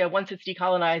Zambia, once it's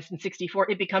decolonized in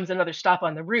 '64, it becomes another stop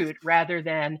on the route rather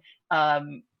than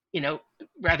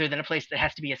rather than a place that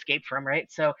has to be escaped from,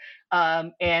 right? So,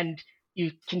 and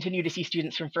you continue to see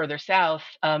students from further south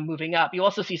moving up. You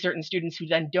also see certain students who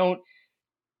then don't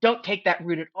take that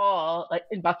route at all. Like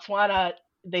in Botswana,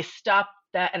 they stop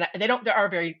that, and they don't. There are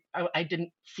very. I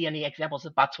didn't see any examples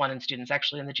of Botswanan students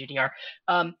actually in the GDR.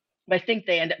 But I think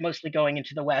they end up mostly going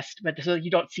into the west. But so you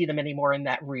don't see them anymore in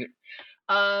that route.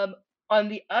 On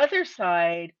the other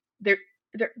side, there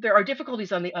are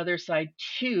difficulties on the other side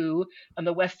too, on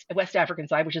the West African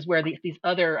side, which is where these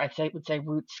other would say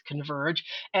routes converge.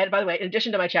 And by the way, in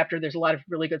addition to my chapter, there's a lot of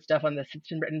really good stuff on this. It's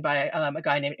been written by a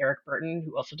guy named Eric Burton,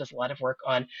 who also does a lot of work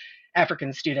on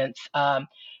African students.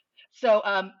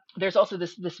 So there's also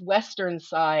this Western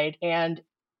side, and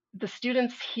the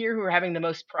students here who are having the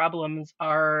most problems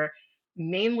are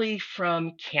mainly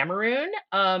from Cameroon,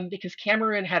 because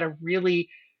Cameroon had a really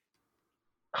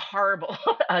horrible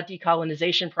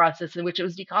decolonization process in which it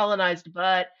was decolonized,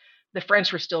 but the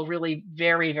French were still really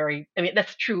very, very, I mean,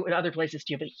 that's true in other places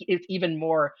too, but it's even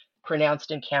more pronounced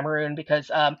in Cameroon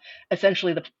because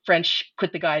essentially the French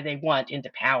put the guy they want into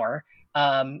power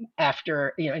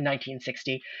after, in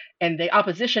 1960. And the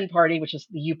opposition party, which is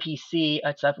the UPC,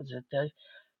 the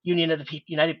Union of the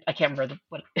United, I can't remember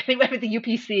anyway, but the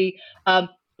UPC,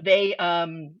 they,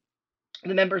 the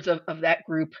members of that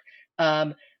group,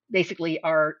 basically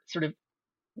are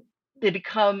they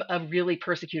become a really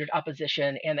persecuted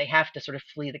opposition and they have to sort of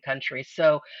flee the country.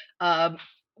 So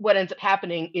what ends up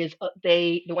happening is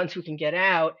the ones who can get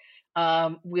out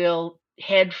will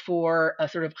head for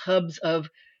sort of hubs of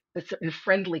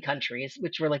friendly countries,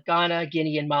 which were like Ghana,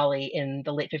 Guinea, and Mali in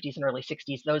the late 50s and early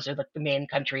 60s. Those are like the main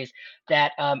countries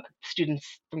that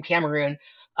students from Cameroon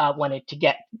wanted to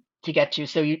get to.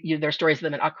 So there are stories of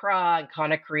them in Accra, and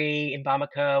Conakry, in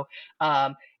Bamako,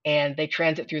 and they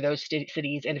transit through those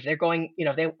cities. And if they're going,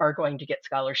 they are going to get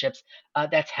scholarships,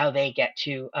 that's how they get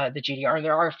to the GDR. And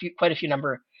there are quite a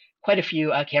few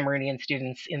Cameroonian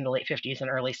students in the late 50s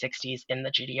and early 60s in the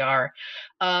GDR.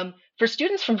 For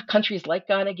students from countries like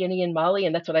Ghana, Guinea, and Mali,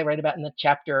 and that's what I write about in the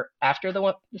chapter after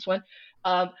this one,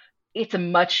 it's a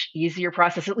much easier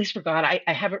process, at least for Ghana.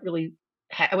 I haven't really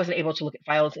I wasn't able to look at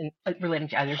files relating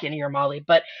to either Guinea or Mali,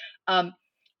 but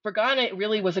for Ghana, it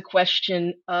really was a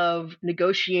question of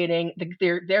negotiating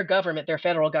their government, their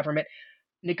federal government,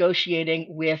 negotiating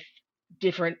with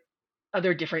different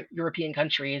European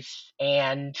countries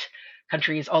and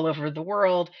countries all over the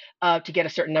world to get a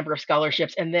certain number of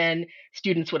scholarships, and then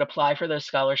students would apply for those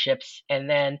scholarships, and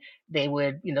then they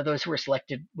would, those who were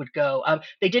selected would go.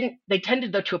 They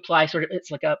tended though to apply sort of,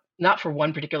 it's like not for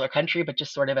one particular country, but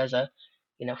just sort of as a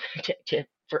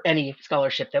for any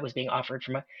scholarship that was being offered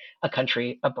from a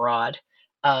country abroad.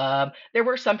 There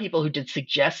were some people who did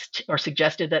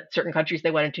suggested that certain countries they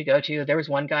wanted to go to. There was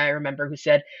one guy I remember who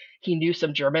said he knew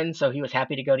some German, so he was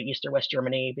happy to go to East or West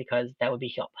Germany because that would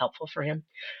be helpful for him.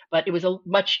 But it was a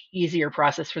much easier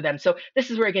process for them. So this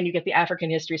is where, again, you get the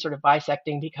African history sort of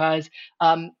bisecting, because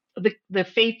the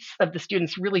fates of the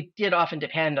students really did often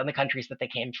depend on the countries that they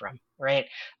came from, right?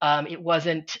 It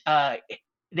wasn't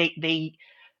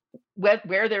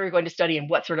where they were going to study and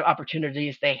what sort of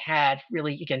opportunities they had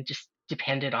really, again, just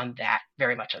depended on that,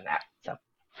 very much on that. So.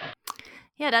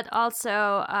 Yeah, that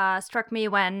also struck me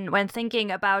when thinking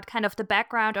about kind of the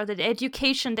background or the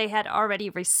education they had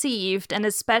already received, and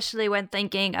especially when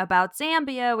thinking about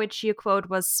Zambia, which you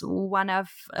quote was one of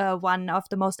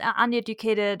the most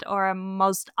uneducated or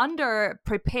most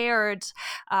underprepared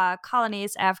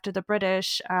colonies after the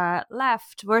British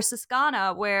left, versus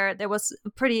Ghana, where there was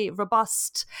pretty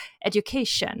robust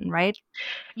education, right?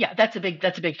 Yeah, that's a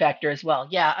big factor as well.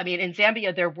 Yeah, I mean, in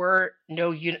Zambia there were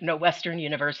no Western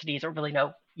universities, or really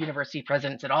no university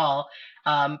presence at all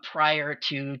prior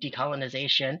to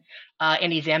decolonization.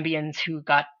 Any Zambians who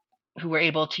were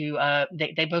able to,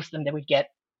 they most of them, they would get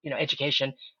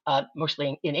education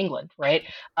mostly in England, right?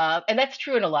 And that's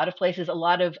true in a lot of places. A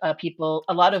lot of people,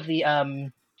 a lot of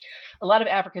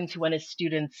Africans who went as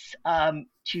students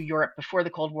to Europe before the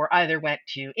Cold War either went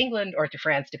to England or to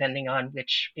France, depending on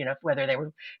which, whether they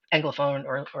were Anglophone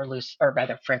or loose, or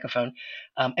rather Francophone.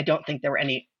 I don't think there were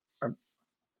any.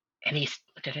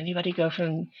 Did anybody go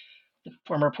from the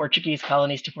former Portuguese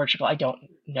colonies to Portugal? I don't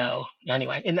know.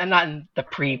 Anyway, and I'm not in the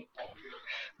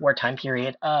pre-wartime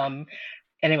period.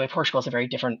 anyway, Portugal is a very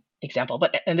different example.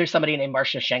 And there's somebody named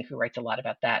Marcia Schenk who writes a lot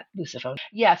about that, Lusophone.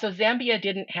 Yeah, so Zambia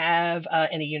didn't have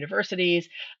any universities,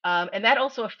 and that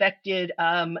also affected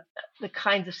the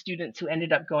kinds of students who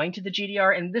ended up going to the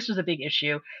GDR. And this was a big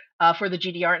issue for the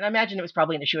GDR, and I imagine it was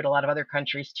probably an issue at a lot of other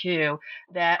countries too,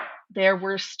 that there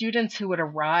were students who would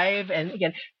arrive, and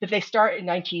again, if they start in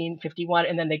 1951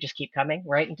 and then they just keep coming,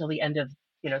 right, until the end of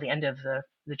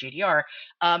the GDR.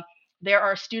 There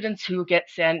are students who get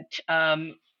sent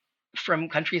from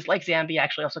countries like Zambia,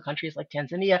 actually also countries like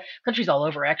Tanzania, countries all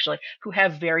over actually, who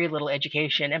have very little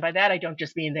education. And by that, I don't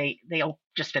just mean they all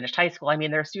just finished high school. I mean,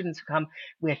 there are students who come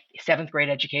with 7th grade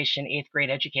education, 8th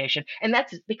grade education, and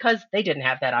that's because they didn't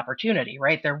have that opportunity,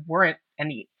 right? There weren't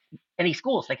any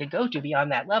schools they could go to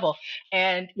beyond that level.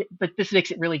 But this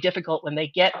makes it really difficult when they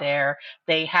get there.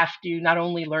 They have to not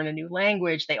only learn a new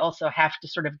language, they also have to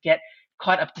sort of get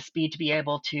caught up to speed to be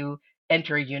able to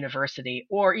enter a university,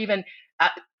 or even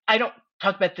I don't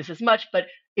talk about this as much, but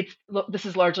this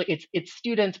is largely it's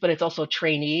students, but it's also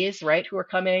trainees, right, who are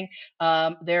coming.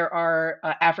 There are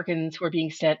Africans who are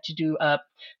being sent to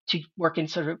work in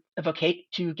sort of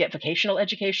to get vocational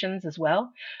educations as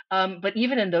well. But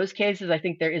even in those cases, I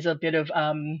think there is a bit of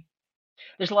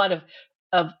there's a lot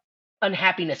of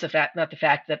unhappiness about the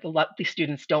fact that these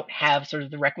students don't have sort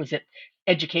of the requisite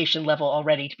education level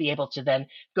already to be able to then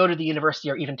go to the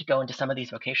university or even to go into some of these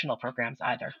vocational programs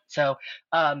either. So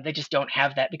they just don't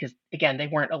have that because, again, they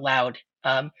weren't allowed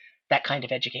that kind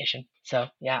of education. So,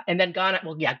 yeah. And then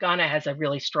Ghana has a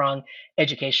really strong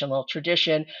educational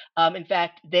tradition. In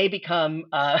fact, they become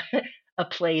a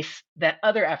place that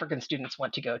other African students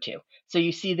want to go to. So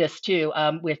you see this too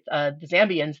with the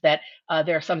Zambians, that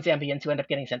there are some Zambians who end up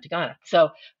getting sent to Ghana. So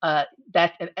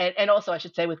and also I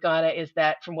should say with Ghana is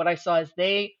that from what I saw is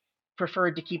they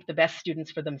preferred to keep the best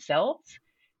students for themselves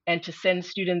and to send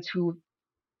students who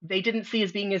they didn't see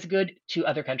as being as good to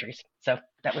other countries. So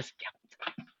that was,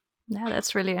 yeah. Yeah,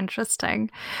 that's really interesting.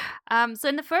 So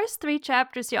in the first 3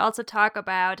 chapters, you also talk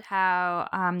about how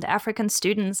the African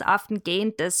students often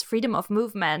gained this freedom of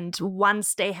movement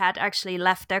once they had actually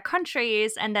left their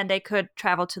countries, and then they could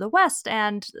travel to the West,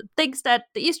 and things that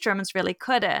the East Germans really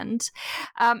couldn't.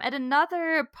 And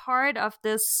another part of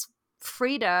this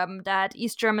freedom that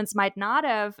East Germans might not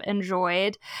have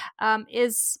enjoyed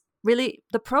is really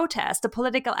the protest, the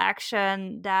political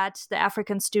action that the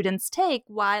African students take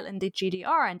while in the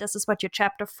GDR. And this is what your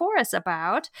chapter 4 is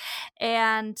about.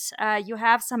 And you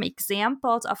have some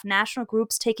examples of national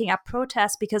groups taking up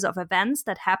protests because of events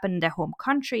that happen in their home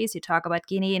countries. You talk about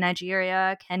Guinea,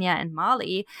 Nigeria, Kenya, and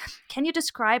Mali. Can you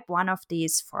describe one of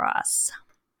these for us?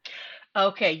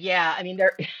 Okay, yeah. I mean,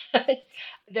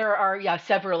 there are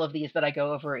several of these that I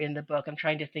go over in the book. I'm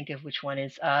trying to think of which one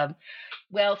is.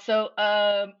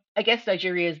 I guess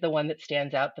Nigeria is the one that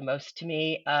stands out the most to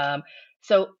me.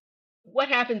 So what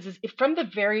happens is if from the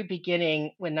very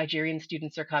beginning, when Nigerian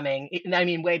students are coming, and I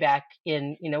mean way back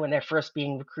in, when they're first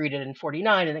being recruited in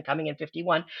 49 and then coming in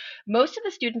 51, most of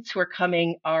the students who are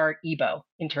coming are Igbo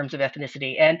in terms of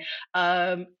ethnicity.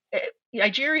 And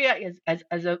Nigeria is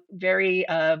as a very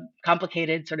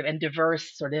complicated sort of and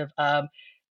diverse sort of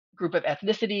group of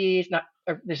ethnicities.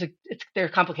 There are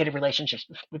complicated relationships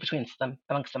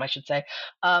amongst them, I should say.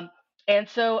 And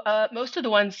so most of the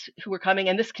ones who were coming,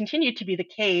 and this continued to be the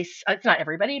case, it's not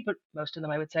everybody, but most of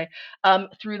them, I would say,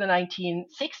 through the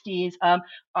 1960s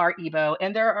are Igbo.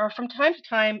 And from time to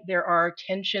time, there are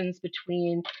tensions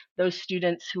between those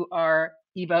students who are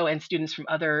Igbo and students from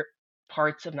other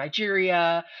parts of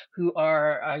Nigeria who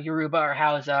are Yoruba or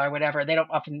Hausa or whatever. They don't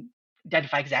often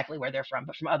identify exactly where they're from,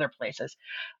 but from other places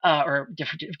or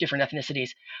different ethnicities.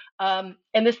 There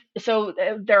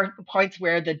are points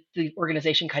where the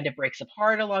organization kind of breaks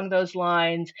apart along those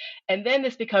lines, and then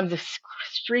this becomes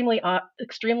extremely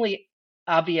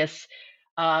obvious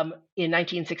in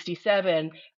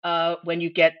 1967 when you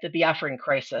get the Biafran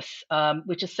crisis,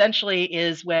 which essentially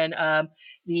is when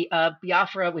the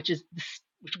Biafra, which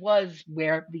was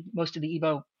where most of the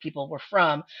Igbo people were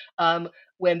from,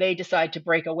 when they decide to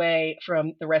break away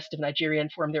from the rest of Nigeria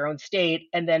and form their own state,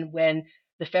 and then when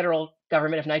the federal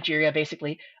government of Nigeria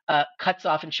basically cuts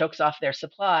off and chokes off their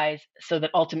supplies, so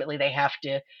that ultimately they have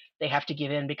to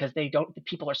give in because the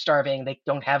people are starving, they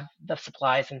don't have the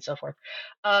supplies and so forth.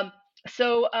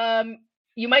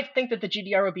 You might think that the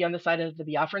GDR would be on the side of the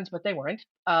Biafrans, but they weren't.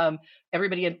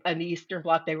 Everybody in the Eastern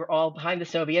Bloc, they were all behind the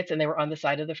Soviets, and they were on the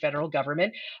side of the federal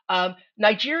government.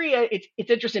 Nigeria, it's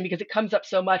interesting because it comes up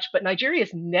so much, but Nigeria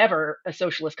is never a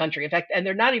socialist country. In fact, and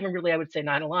they're not even really, I would say,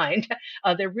 non-aligned.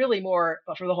 They're really more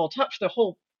for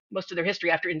most of their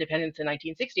history after independence in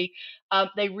 1960.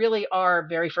 They really are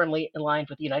very firmly aligned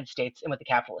with the United States and with the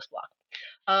capitalist bloc.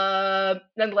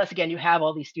 Nonetheless, again, you have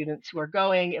all these students who are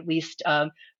going at least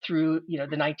through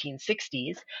the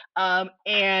 1960s,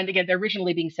 and again, they're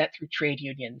originally being sent through trade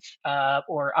unions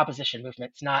or opposition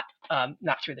movements, not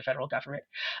through the federal government.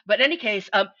 But in any case,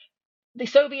 the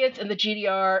Soviets and the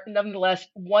GDR nonetheless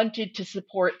wanted to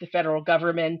support the federal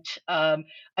government. I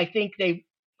think they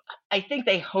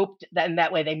hoped that in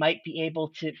that way they might be able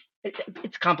to.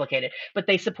 It's complicated, but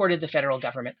they supported the federal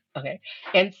government. Okay,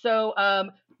 and so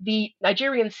the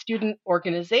Nigerian student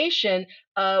organization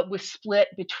was split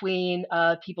between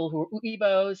people who were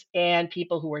Uibos and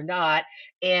people who were not,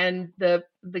 and the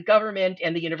government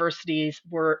and the universities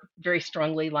were very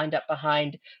strongly lined up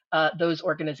behind those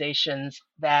organizations.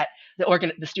 That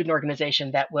the student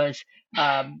organization that was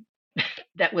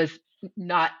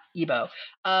not Igbo.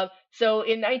 So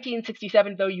in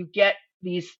 1967, though, you get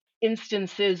these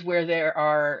instances where there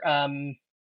are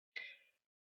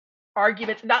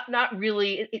arguments, not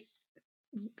really.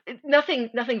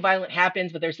 Nothing violent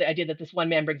happens, but there's the idea that this one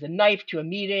man brings a knife to a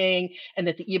meeting, and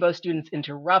that the Igbo students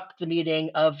interrupt the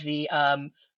meeting of the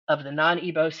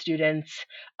non-Igbo students,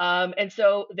 and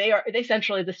so they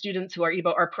essentially, the students who are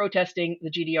Igbo are protesting the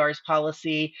GDR's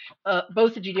policy,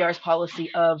 both the GDR's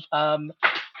policy of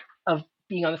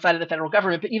being on the side of the federal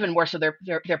government, but even more so, they're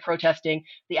protesting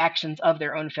the actions of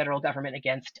their own federal government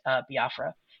against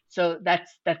Biafra. So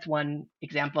that's one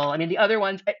example. I mean, the other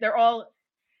ones, they're all,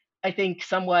 I think,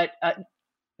 somewhat,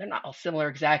 they're not all similar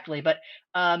exactly, but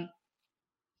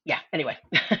yeah, anyway.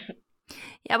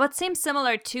 Yeah, what seems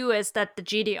similar too is that the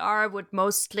GDR would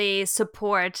mostly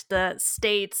support the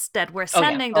states that were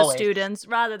sending the students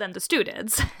rather than the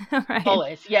students, right?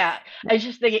 Always, yeah. I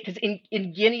just think because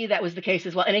in Guinea that was the case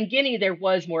as well, and in Guinea there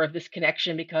was more of this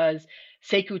connection because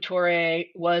Sekou Touré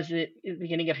was at the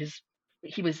beginning of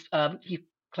he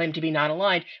claimed to be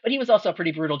non-aligned, but he was also a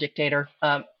pretty brutal dictator,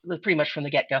 pretty much from the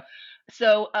get-go.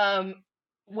 So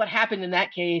what happened in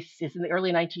that case is in the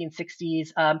early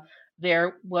 1960s.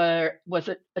 There was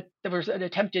an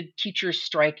attempted teachers'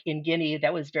 strike in Guinea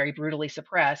that was very brutally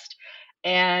suppressed,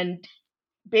 and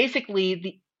basically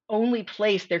the only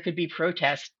place there could be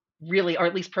protest, really, or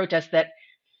at least protests that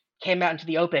came out into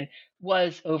the open,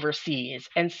 was overseas.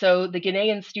 And so the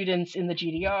Ghanaian students in the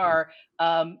GDR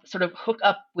sort of hook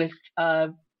up with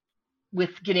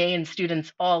Ghanaian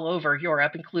students all over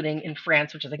Europe, including in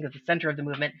France, which I think is the center of the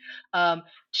movement,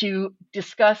 to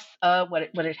discuss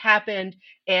what had happened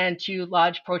and to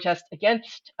lodge protests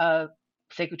against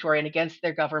Sekou Touré and against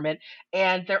their government.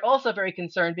 And they're also very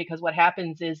concerned because what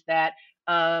happens is that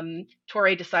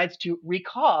Touré decides to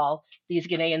recall these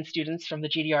Ghanaian students from the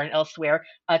GDR and elsewhere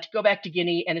to go back to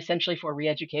Guinea and essentially for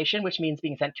re-education, which means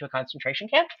being sent to a concentration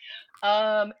camp.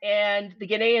 And the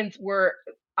Ghanaians were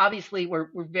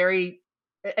very,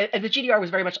 and the GDR was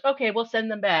very much, okay, we'll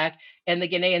send them back. And the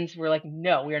Ghanaians were like,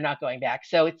 no, we are not going back.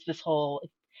 So it's this whole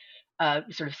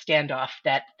sort of standoff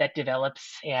that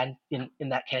develops, and in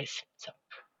that case. So.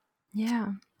 Yeah.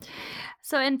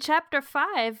 So in chapter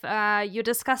 5, you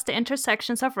discuss the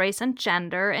intersections of race and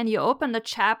gender, and you open the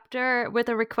chapter with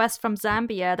a request from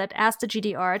Zambia that asked the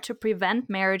GDR to prevent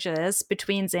marriages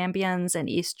between Zambians and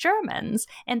East Germans.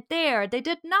 And there, they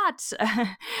did not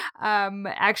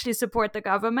actually support the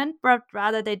government, but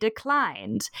rather they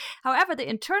declined. However, the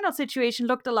internal situation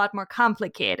looked a lot more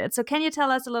complicated. So can you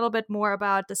tell us a little bit more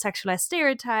about the sexualized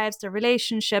stereotypes, the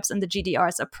relationships, and the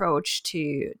GDR's approach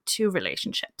to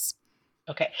relationships?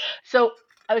 Okay, so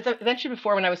I mentioned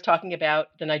before when I was talking about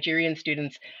the Nigerian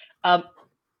students,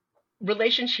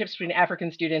 relationships between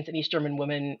African students and East German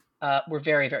women were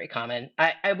very, very common.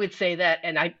 I would say that,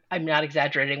 and I'm not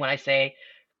exaggerating when I say,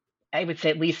 I would say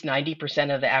at least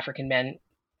 90% of the African men,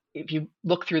 if you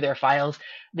look through their files,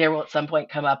 there will at some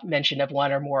point come up mention of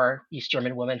one or more East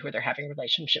German women who they're having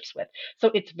relationships with.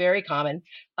 So it's very common.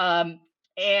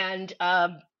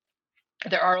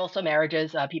 There are also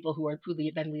marriages, people who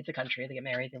then leave the country. They get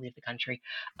married, they leave the country.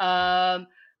 So,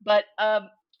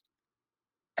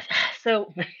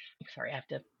 sorry, I have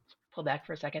to pull back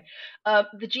for a second.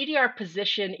 The GDR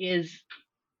position is,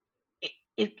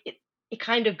 it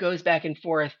kind of goes back and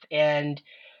forth and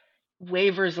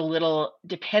wavers a little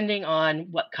depending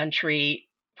on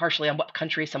partially on what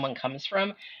country someone comes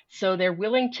from. So they're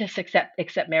willing to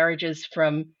accept marriages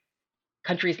from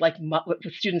countries with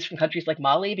students from countries like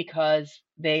Mali because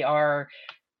they are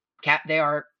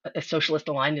socialist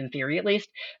aligned in theory at least,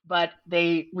 but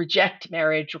they reject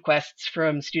marriage requests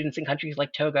from students in countries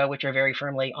like Togo, which are very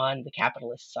firmly on the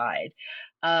capitalist side.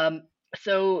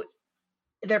 So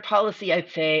their policy, I'd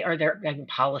say, or their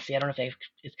policy, I don't know if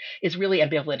they is really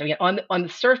ambivalent. I mean, on the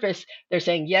surface, they're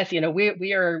saying yes,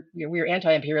 we're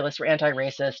anti-imperialist, we're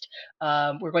anti-racist,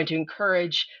 we're going to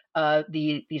encourage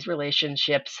these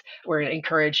relationships. We're going to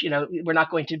encourage, we're not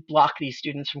going to block these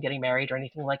students from getting married or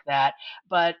anything like that.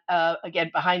 But again,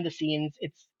 behind the scenes,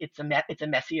 it's a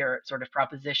messier sort of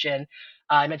proposition.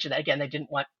 I mentioned that again, they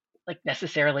didn't want like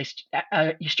necessarily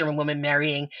East German women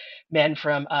marrying men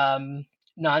from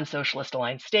non-socialist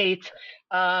aligned states.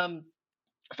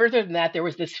 Further than that, there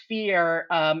was this fear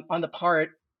on the part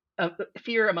of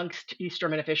fear amongst East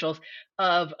German officials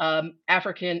of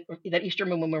that East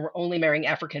German women were only marrying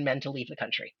African men to leave the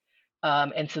country.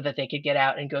 And so that they could get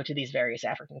out and go to these various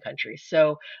African countries.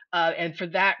 So, and for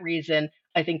that reason,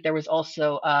 I think there was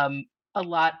also a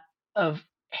lot of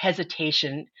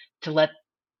hesitation to let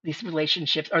these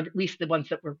relationships, or at least the ones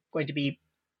that were going to be,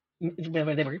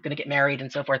 where they were going to get married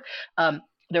and so forth.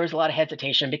 There was a lot of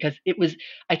hesitation because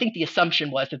I think the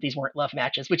assumption was that these weren't love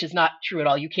matches, which is not true at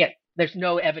all. There's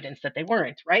no evidence that they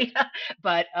weren't, right?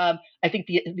 But I think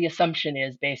the assumption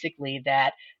is basically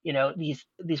that,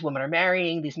 these women are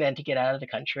marrying these men to get out of the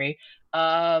country.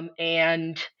 And,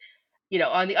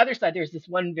 on the other side, there's this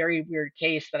one very weird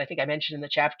case that I think I mentioned in the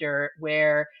chapter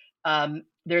where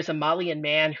there's a Malian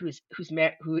man who is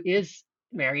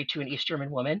married to an East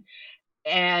German woman,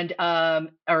 and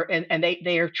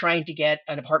they are trying to get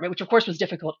an apartment, which of course was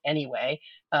difficult anyway,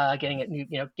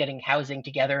 getting housing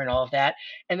together and all of that.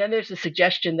 And then there's a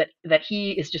suggestion that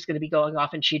he is just going to be going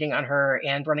off and cheating on her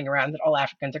and running around, that all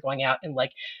Africans are going out and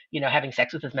having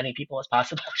sex with as many people as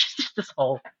possible. Just this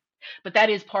whole, but that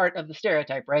is part of the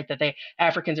stereotype, right? That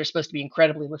Africans are supposed to be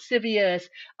incredibly lascivious.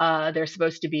 They're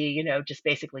supposed to be, just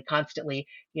basically constantly,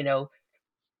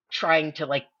 trying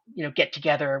to get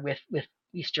together with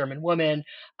East German woman.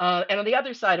 And on the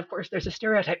other side, of course, there's a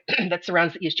stereotype that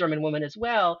surrounds the East German woman as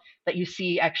well, that you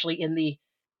see actually in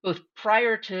both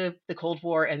prior to the Cold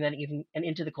War and then even and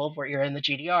into the Cold War era in the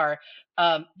GDR,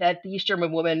 that the East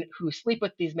German women who sleep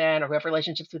with these men or who have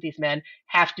relationships with these men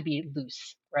have to be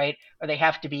loose, right? Or they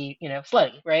have to be,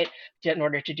 slutty, right? In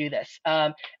order to do this.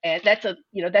 And that's a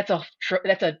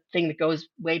thing that goes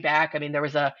way back. I mean, there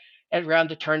was around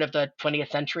the turn of the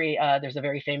 20th century, there's a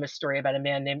very famous story about a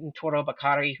man named Toro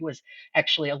Bakari, who was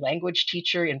actually a language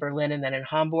teacher in Berlin and then in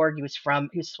Hamburg. He was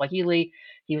Swahili.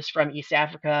 He was from East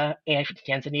Africa and from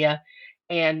Tanzania.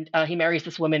 And he marries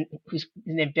this woman who's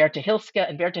named Berta Hilske.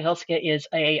 And Berta Hilske is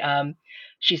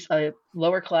she's a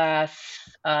lower class,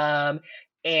 and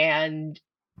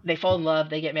they fall in love,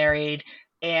 they get married.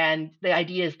 And the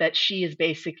idea is that she is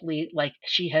basically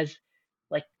she has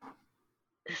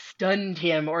stunned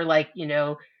him or I don't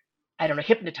know,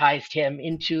 hypnotized him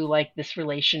into this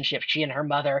relationship, she and her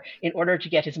mother, in order to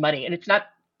get his money. And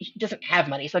he doesn't have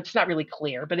money, so it's not really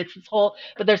clear, but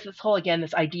there's this whole, again,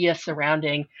 this idea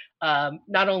surrounding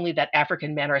not only that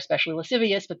African men are especially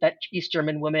lascivious, but that East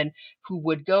German women who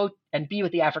would go and be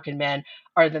with the African men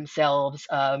are themselves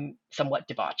somewhat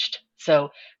debauched. So,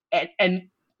 and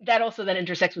that also then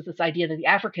intersects with this idea that the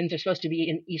Africans are supposed to be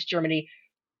in East Germany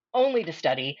only to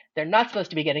study. They're not supposed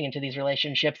to be getting into these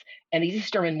relationships, and these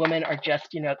East German women are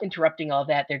just, interrupting all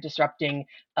that. They're disrupting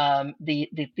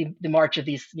the march of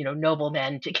these, noble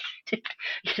men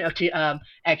to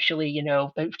actually,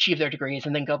 achieve their degrees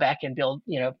and then go back and build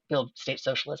state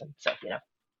socialism. So,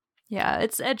 Yeah,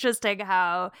 it's interesting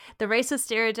how the racist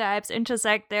stereotypes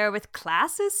intersect there with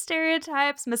classist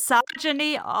stereotypes,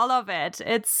 misogyny, all of it.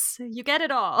 You get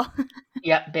it all.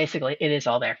 Yeah, basically, it is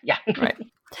all there. Yeah. Right.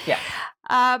 Yeah.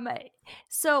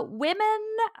 So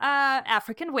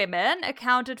African women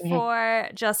accounted for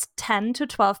just 10 to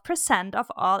 12% of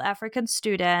all African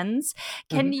students.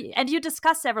 And you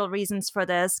discussed several reasons for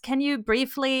this. Can you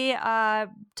briefly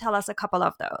tell us a couple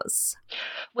of those?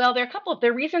 Well, there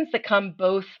are reasons that come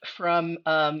both from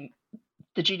the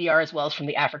GDR as well as from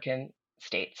the African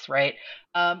states, right?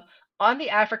 On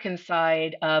the African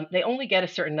side, they only get a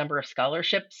certain number of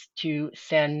scholarships to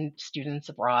send students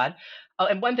abroad.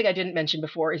 And one thing I didn't mention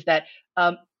before is that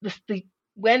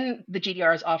when the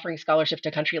GDR is offering scholarships to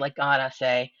a country like Ghana,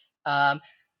 say,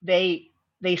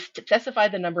 they specify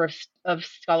the number of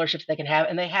scholarships they can have,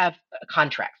 and they have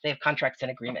contracts. They have contracts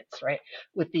and agreements, right,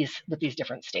 with these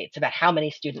different states about how many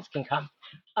students can come.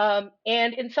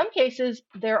 And in some cases,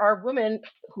 there are women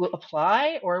who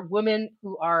apply or women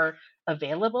who are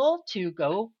available to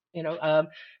go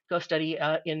study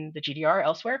in the GDR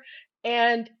elsewhere.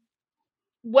 And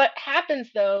what happens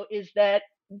though is that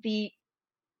the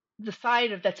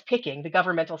side that's picking, the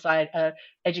governmental side,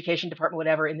 education department,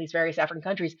 whatever, in these various African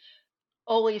countries,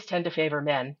 always tend to favor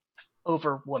men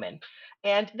over woman.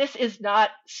 And this is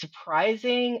not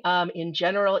surprising in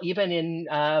general, even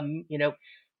in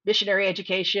missionary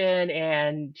education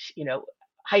and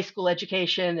high school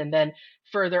education, and then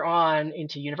further on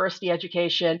into university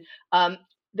education.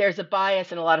 There's a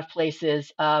bias in a lot of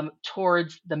places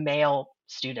towards the male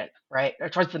student, right, or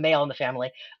towards the male in the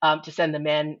family, to send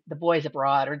the boys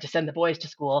abroad, or to send the boys to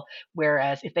school.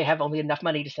 Whereas if they have only enough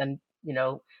money to send,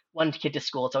 one kid to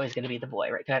school, it's always going to be the boy,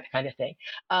 right? That kind of thing.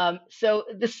 So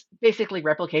this basically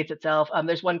replicates itself.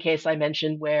 There's one case I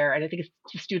mentioned where, and I think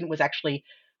the student was actually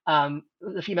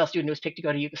the female student who was picked to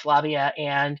go to Yugoslavia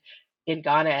and in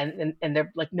Ghana, and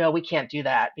they're like, no, we can't do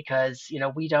that because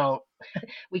we don't.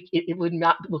 It would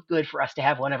not look good for us to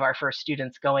have one of our first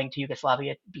students going to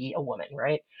Yugoslavia be a woman,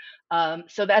 right?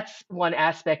 So that's one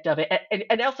aspect of it,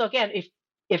 and also again,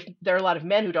 if there are a lot of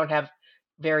men who don't have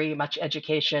very much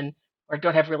education or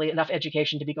don't have really enough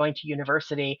education to be going to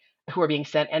university, who are being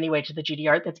sent anyway to the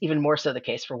GDR, that's even more so the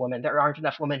case for women. There aren't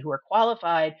enough women who are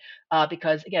qualified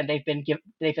because again, they've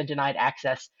been denied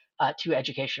access to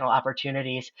educational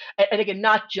opportunities, and again,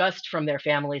 not just from their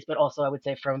families, but also I would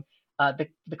say from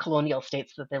the colonial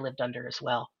states that they lived under as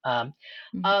well. On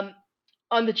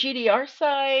the GDR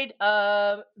side,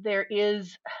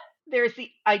 there's the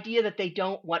idea that they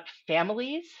don't want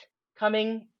families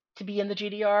coming to be in the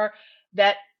GDR,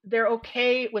 that they're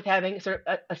okay with having sort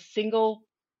of a single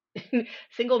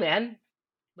man,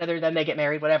 whether then they get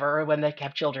married, whatever, or when they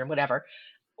have children, whatever,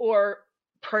 or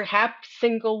perhaps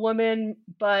single women,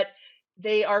 but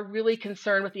they are really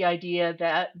concerned with the idea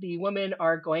that the women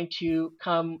are going to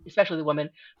come, especially the women,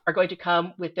 are going to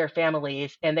come with their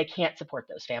families, and they can't support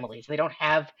those families. They don't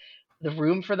have the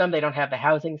room for them. They don't have the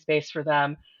housing space for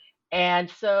them. And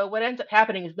so what ends up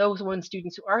happening is those women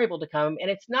students who are able to come, and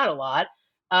it's not a lot,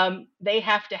 they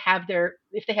have to have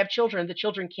if they have children, the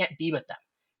children can't be with them.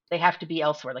 They have to be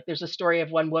elsewhere. Like there's a story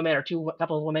of one woman or a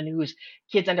couple of women whose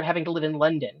kids end up having to live in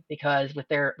London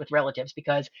with relatives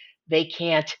because they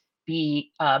can't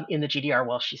be in the GDR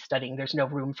while she's studying. There's no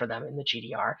room for them in the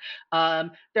GDR.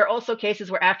 There are also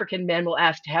cases where African men will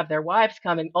ask to have their wives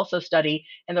come and also study,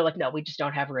 and they're like, no, we just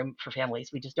don't have room for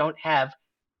families. We just don't have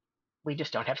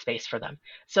space for them.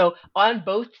 So on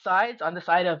both sides, on the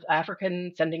side of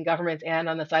African sending governments and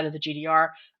on the side of the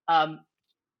GDR,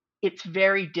 it's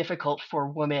very difficult for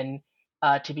women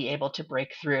to be able to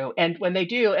break through. And when they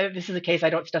do, and this is a case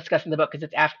I don't discuss in the book because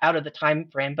it's out of the time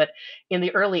frame, but in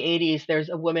the early 80s, there's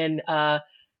a woman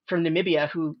from Namibia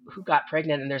who got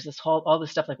pregnant, and there's all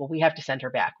this stuff like, well, we have to send her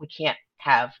back. We can't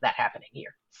have that happening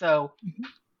here. So,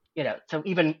 so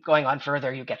even going on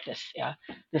further, you get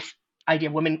this idea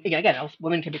of women, again,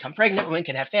 women can become pregnant, women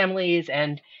can have families,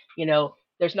 and,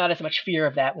 there's not as much fear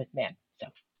of that with men.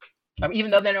 So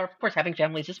even though they're, of course, having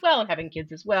families as well and having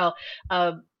kids as well,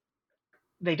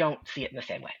 they don't see it in the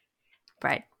same way.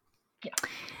 Right. Yeah.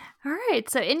 All right.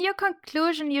 So in your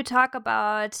conclusion, you talk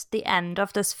about the end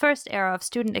of this first era of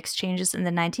student exchanges in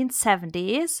the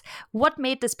 1970s. What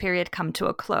made this period come to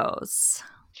a close?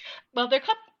 Well, there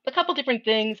are a couple different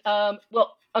things.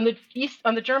 Well, on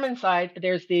the German side,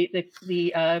 there's the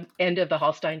end of the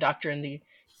Hallstein Doctrine, the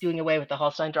doing away with the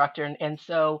Hallstein Doctrine, and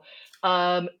so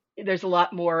there's a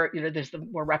lot more. There's the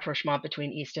more rapprochement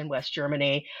between East and West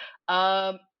Germany.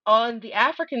 On the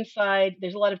African side,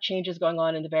 there's a lot of changes going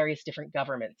on in the various different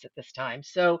governments at this time.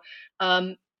 So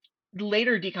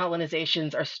later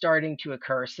decolonizations are starting to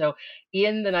occur. So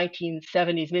in the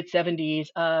 1970s, mid-70s,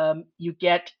 you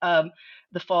get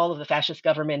the fall of the fascist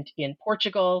government in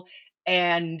Portugal,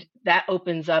 and that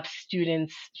opens up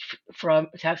students from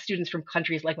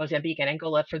countries like Mozambique and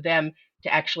Angola for them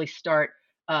to actually start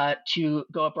to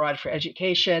go abroad for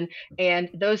education. And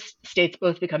those states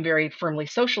both become very firmly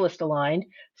socialist aligned.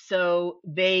 So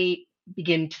they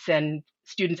begin to send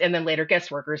students and then later guest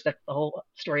workers. That's the whole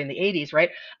story in the 80s,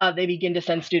 right? They begin to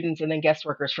send students and then guest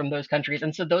workers from those countries.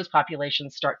 And so those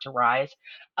populations start to rise.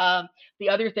 The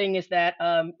other thing is that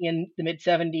in the mid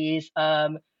 70s,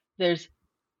 there's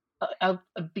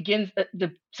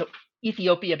so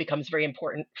Ethiopia becomes very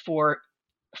important for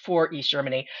East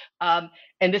Germany.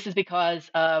 And this is because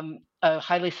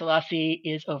Haile Selassie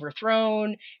is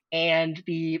overthrown and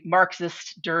the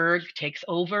Marxist Derg takes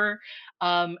over.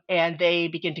 And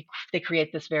they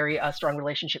create this very strong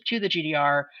relationship to the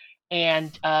GDR.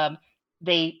 And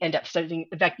they end up studying,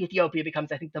 in fact, Ethiopia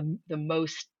becomes, I think, the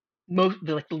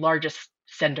largest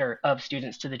sender of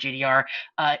students to the GDR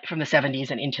from the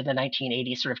 70s and into the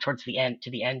 1980s, sort of towards the end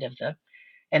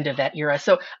of that era.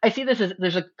 So I see this as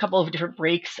there's a couple of different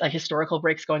breaks, historical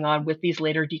breaks going on with these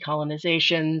later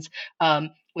decolonizations,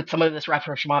 with some of this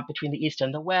rapprochement between the East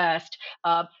and the West.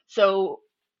 So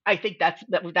I think that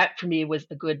for me was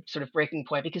a good sort of breaking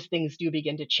point, because things do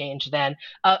begin to change then.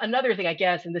 Another thing, I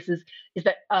guess, and this is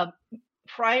that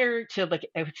prior to, like,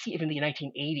 I would see even the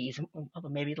 1980s, although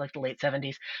maybe like the late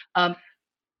 70s, um,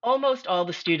 almost all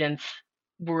the students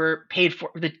were paid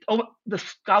for. The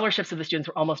scholarships of the students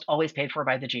were almost always paid for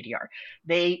by the GDR.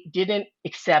 They didn't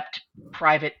accept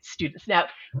private students. Now,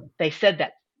 they said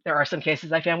that there are some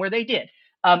cases I found where they did.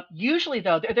 Usually,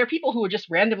 though, there are people who are just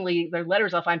randomly, their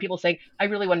letters, I'll find people saying, I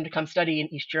really wanted to come study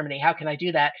in East Germany. How can I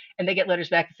do that? And they get letters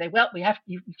back and say, well,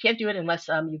 you can't do it unless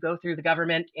you go through the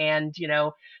government, and,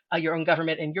 your own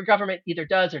government. And your government either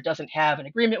does or doesn't have an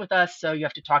agreement with us. So you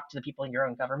have to talk to the people in your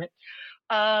own government.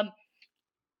 Um,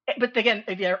 but again,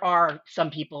 there are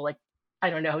some people, like, I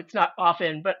don't know, it's not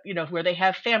often, but, where they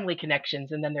have family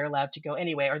connections and then they're allowed to go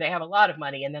anyway, or they have a lot of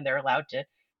money and then they're allowed to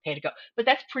pay to go. But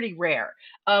that's pretty rare.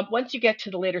 Once you get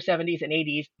to the later 70s and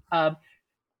 80s,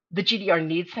 the GDR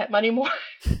needs that money more,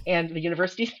 and the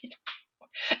universities need it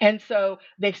more. And so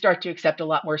they start to accept a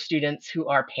lot more students who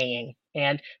are paying.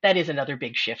 And that is another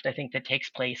big shift, I think, that takes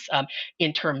place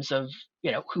in terms of,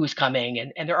 who's coming.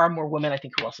 And there are more women, I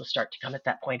think, who also start to come at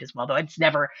that point as well, though it's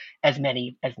never as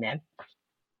many as men.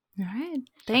 All right.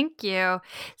 Thank you.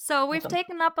 So we've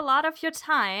taken up a lot of your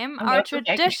time. Oh, Our that's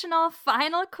okay. traditional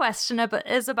final question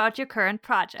is about your current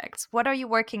projects. What are you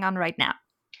working on right now?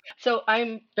 So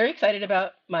I'm very excited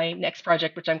about my next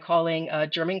project, which I'm calling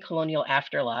German Colonial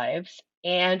Afterlives.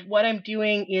 And what I'm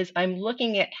doing is I'm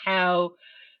looking at how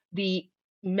the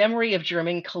memory of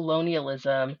German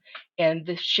colonialism and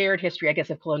the shared history, I guess,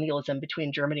 of colonialism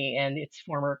between Germany and its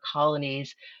former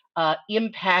colonies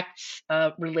impacts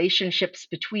relationships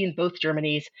between both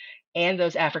Germany's and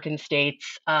those African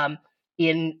states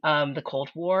in the Cold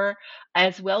War,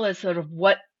 as well as sort of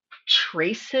what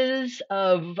traces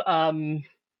of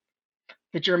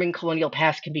the German colonial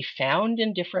past can be found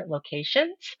in different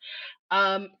locations.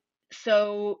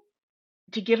 So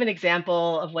to give an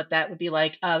example of what that would be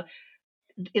like,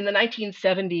 in the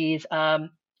 1970s,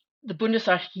 the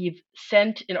Bundesarchiv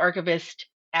sent an archivist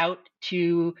out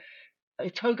to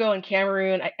Togo and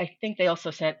Cameroon. I think they also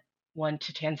sent one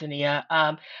to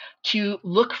Tanzania to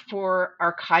look for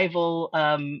archival,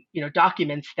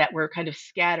 documents that were kind of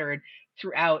scattered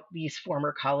throughout these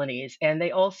former colonies. And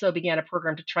they also began a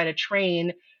program to try to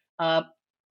train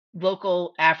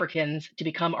local Africans to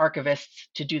become archivists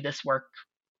to do this work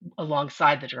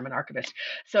alongside the German archivist.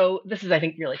 So this is, I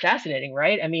think, really fascinating,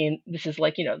 right? I mean, this is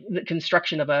like, the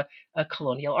construction of a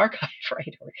colonial archive,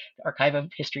 right? Or the archive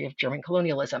of history of German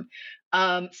colonialism.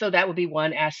 So that would be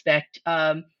one aspect.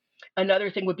 Another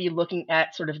thing would be looking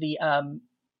at sort of the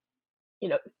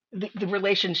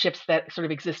relationships that sort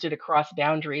of existed across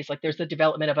boundaries. Like there's the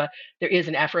development of there is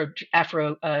an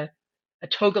a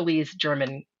Togolese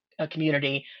German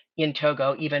community in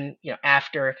Togo, even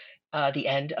after the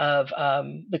end of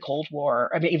the Cold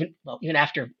War. I mean, even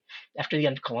after the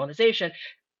end of colonization,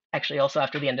 actually also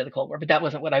after the end of the Cold War. But that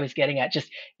wasn't what I was getting at. Just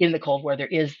in the Cold War, there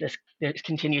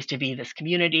continues to be this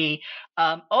community.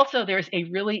 Also, there's a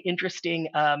really interesting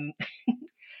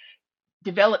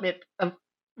development of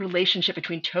relationship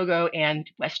between Togo and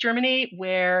West Germany,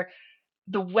 where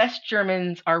the West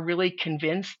Germans are really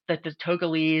convinced that the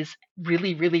Togolese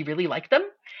really, really, really like them,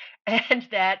 and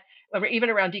that even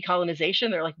around decolonization,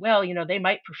 they're like, well, they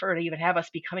might prefer to even have us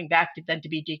be coming back than to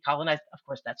be decolonized. Of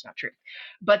course, that's not true.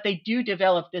 But they do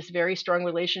develop this very strong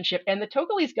relationship. And the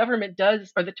Togolese government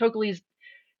does, or the Togolese,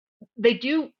 they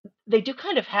do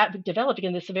kind of develop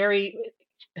in this very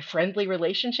friendly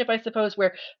relationship, I suppose,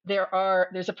 where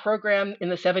there's a program in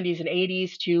the 70s and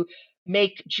 80s to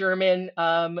make German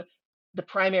the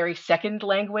primary second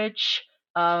language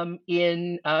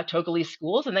in Togolese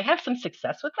schools, and they have some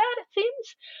success with that, it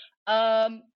seems.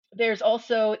 There's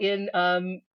also in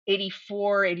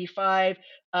 84, 85,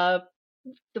 the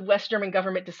West German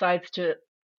government decides to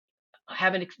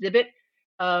have an exhibit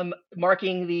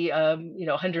marking the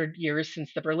 100 years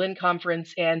since the Berlin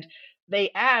Conference, and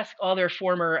they ask all their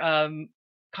former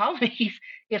colonies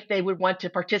if they would want to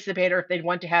participate or if they'd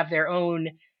want to have their own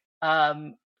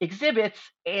exhibits,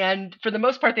 and for the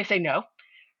most part they say no.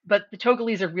 But the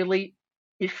Togolese are really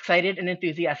excited and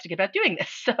enthusiastic about doing this.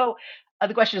 So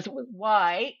the question is,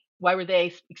 why were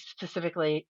they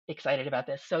specifically excited about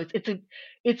this? So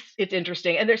it's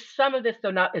interesting. And there's some of this,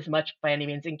 though not as much by any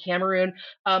means, in Cameroon.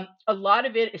 A lot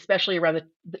of it, especially around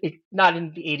not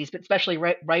in the 80s, but especially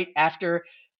right after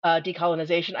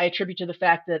decolonization, I attribute to the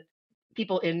fact that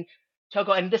people in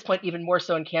Togo, and at this point even more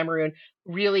so in Cameroon,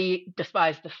 really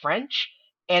despise the French.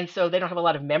 And so they don't have a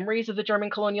lot of memories of the German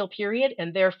colonial period.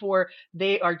 And therefore,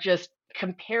 they are just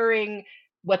comparing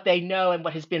what they know and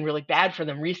what has been really bad for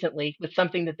them recently with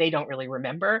something that they don't really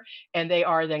remember, and they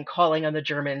are then calling on the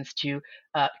Germans to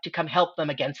come help them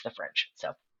against the French.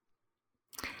 So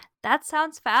that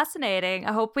sounds fascinating.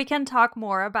 I hope we can talk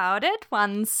more about it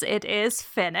once it is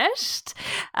finished.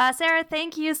 Sarah,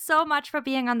 thank you so much for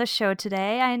being on the show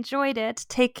today. I enjoyed it.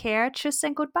 Take care. Tschüss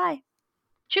and goodbye.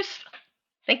 Tschüss.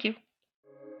 Thank you.